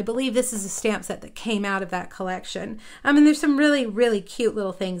things in. And I believe this is a stamp set that came out of that collection. And there's some really, really cute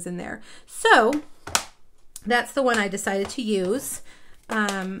little things in there. So that's the one I decided to use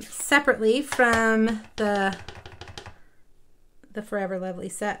separately from the Forever Lovely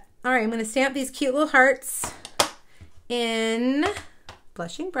set. All right, I'm going to stamp these cute little hearts in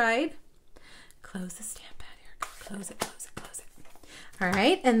Blushing Bride. Close the stamp pad here. Close it, close it, close it. All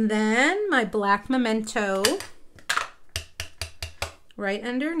right, and then my black memento right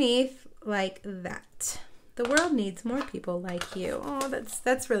underneath like that. The world needs more people like you. Oh,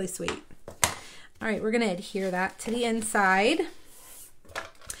 that's really sweet. All right, we're going to adhere that to the inside.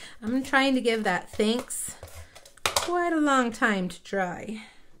 I'm trying to give that thanks quite a long time to dry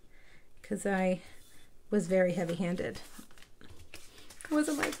because I was very heavy-handed. It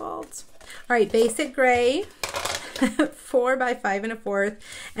wasn't my fault. All right, basic gray, 4 by 5 1/4.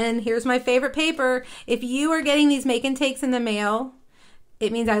 And here's my favorite paper. If you are getting these make and takes in the mail,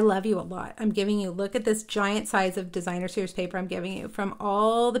 it means I love you a lot. I'm giving you, look at this giant size of designer series paper I'm giving you. From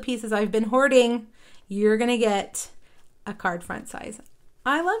all the pieces I've been hoarding, you're gonna get a card front size.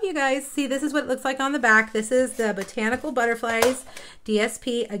 I love you guys. See, this is what it looks like on the back. This is the Botanical Butterflies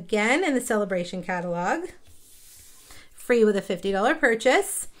DSP, again in the Celebration catalog. Free with a $50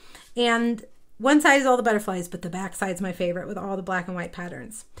 purchase. And one side is all the butterflies, but the back side's my favorite with all the black and white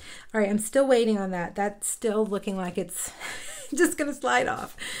patterns. All right, I'm still waiting on that. That's still looking like it's just gonna slide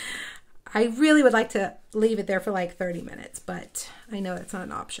off. I really would like to leave it there for like 30 minutes, but I know that's not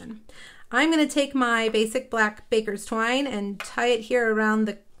an option. I'm gonna take my basic black baker's twine and tie it here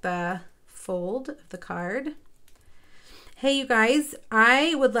around the fold of the card. Hey, you guys,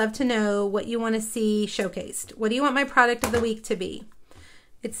 I would love to know what you want to see showcased. What do you want my product of the week to be?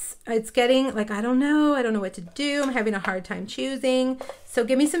 It's getting like, I don't know what to do. I'm having a hard time choosing. So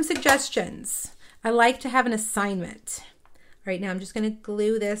give me some suggestions. I like to have an assignment. All right, now I'm just going to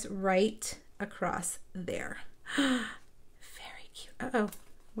glue this right across there. Very cute. Uh-oh,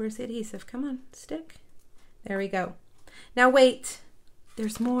 where's the adhesive? Come on, stick. There we go. Now wait,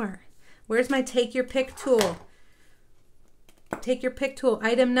 there's more. Where's my take your pick tool? Take your pick tool.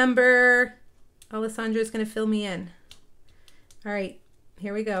 Item number. Alessandra's going to fill me in. All right,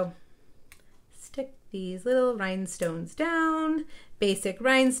 here we go. Stick these little rhinestones down. Basic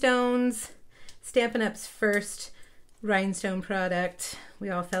rhinestones. Stampin' Up's first rhinestone product. We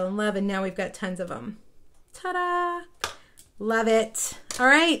all fell in love, and now we've got tons of them. Ta-da! Love it. All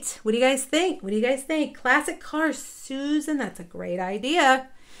right, what do you guys think? What do you guys think? Classic car, Susan. That's a great idea.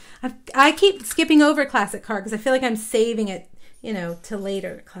 I keep skipping over classic car because I feel like I'm saving it, you know, to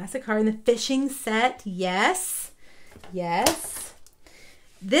later. Classic car in the fishing set. Yes. Yes.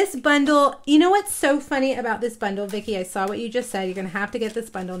 This bundle, you know what's so funny about this bundle, Vicki? I saw what you just said. You're going to have to get this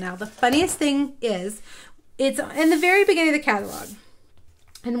bundle now. The funniest thing is it's in the very beginning of the catalog.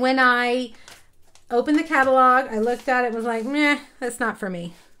 And when I opened the catalog, I looked at it and was like, meh, that's not for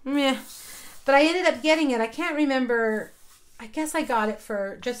me. Meh. But I ended up getting it. I can't remember. I guess I got it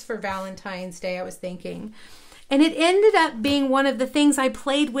just for Valentine's Day, I was thinking. And it ended up being one of the things I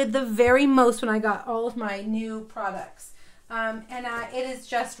played with the very most when I got all of my new products. It has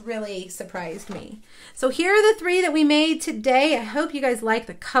just really surprised me. So here are the 3 that we made today. I hope you guys like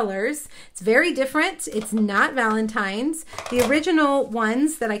the colors. It's very different. It's not Valentine's. The original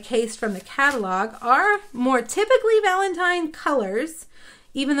ones that I cased from the catalog are more typically Valentine colors,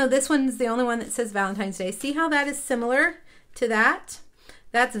 even though this one's the only one that says Valentine's Day. See how that is similar to that.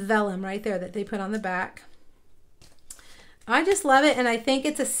 That's vellum right there that they put on the back. I just love it, and I think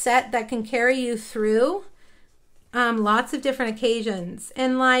it's a set that can carry you through lots of different occasions.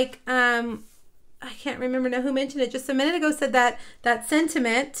 And like, I can't remember now who mentioned it just a minute ago, said that that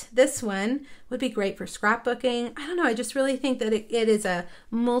sentiment, this one, would be great for scrapbooking. I don't know, I just really think that it is a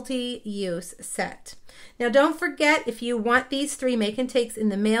multi-use set. Now don't forget, if you want these 3 make and takes in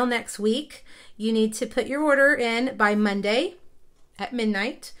the mail next week, you need to put your order in by Monday at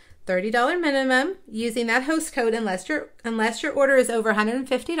midnight. $30 minimum using that host code. Unless your order is over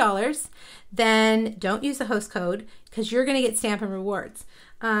 $150, then don't use the host code because you're going to get Stampin' Rewards.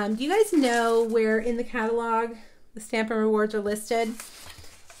 Do you guys know where in the catalog the Stampin' Rewards are listed?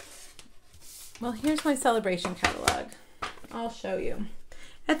 Well, here's my celebration catalog. I'll show you.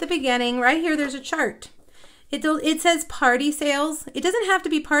 At the beginning, right here, there's a chart. It says party sales. It doesn't have to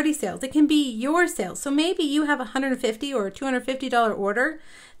be party sales. It can be your sales. So maybe you have a $150 or $250 order.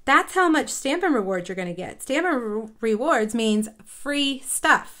 That's how much Stampin' Rewards you're going to get. Stampin' Rewards means free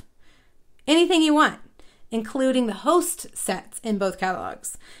stuff. Anything you want, including the host sets in both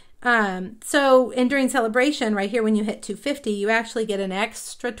catalogs. And during celebration, right here, when you hit $250, you actually get an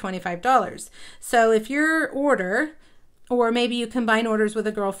extra $25. So if your order, or maybe you combine orders with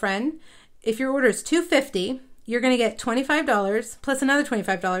a girlfriend, if your order is $250, you're going to get $25 plus another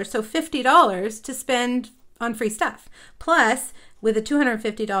 $25, so $50 to spend on free stuff. Plus, with a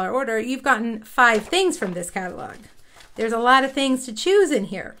 $250 order, you've gotten 5 things from this catalog. There's a lot of things to choose in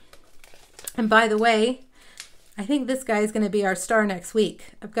here. And by the way, I think this guy is going to be our star next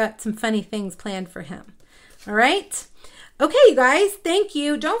week. I've got some funny things planned for him. All right? Okay, you guys, thank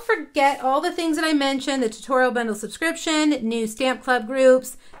you. Don't forget all the things that I mentioned, the tutorial bundle subscription, new Stamp Club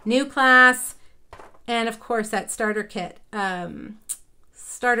groups, new class, and of course that starter kit.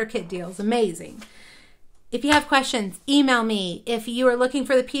 Starter kit deal is amazing. If you have questions, email me. If you are looking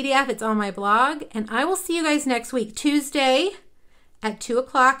for the PDF, it's on my blog. And I will see you guys next week, Tuesday at 2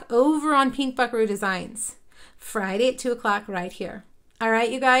 o'clock over on Pink Buckaroo Designs. Friday at 2 o'clock right here. All right,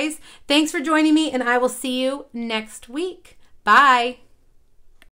 you guys. Thanks for joining me, and I will see you next week. Bye.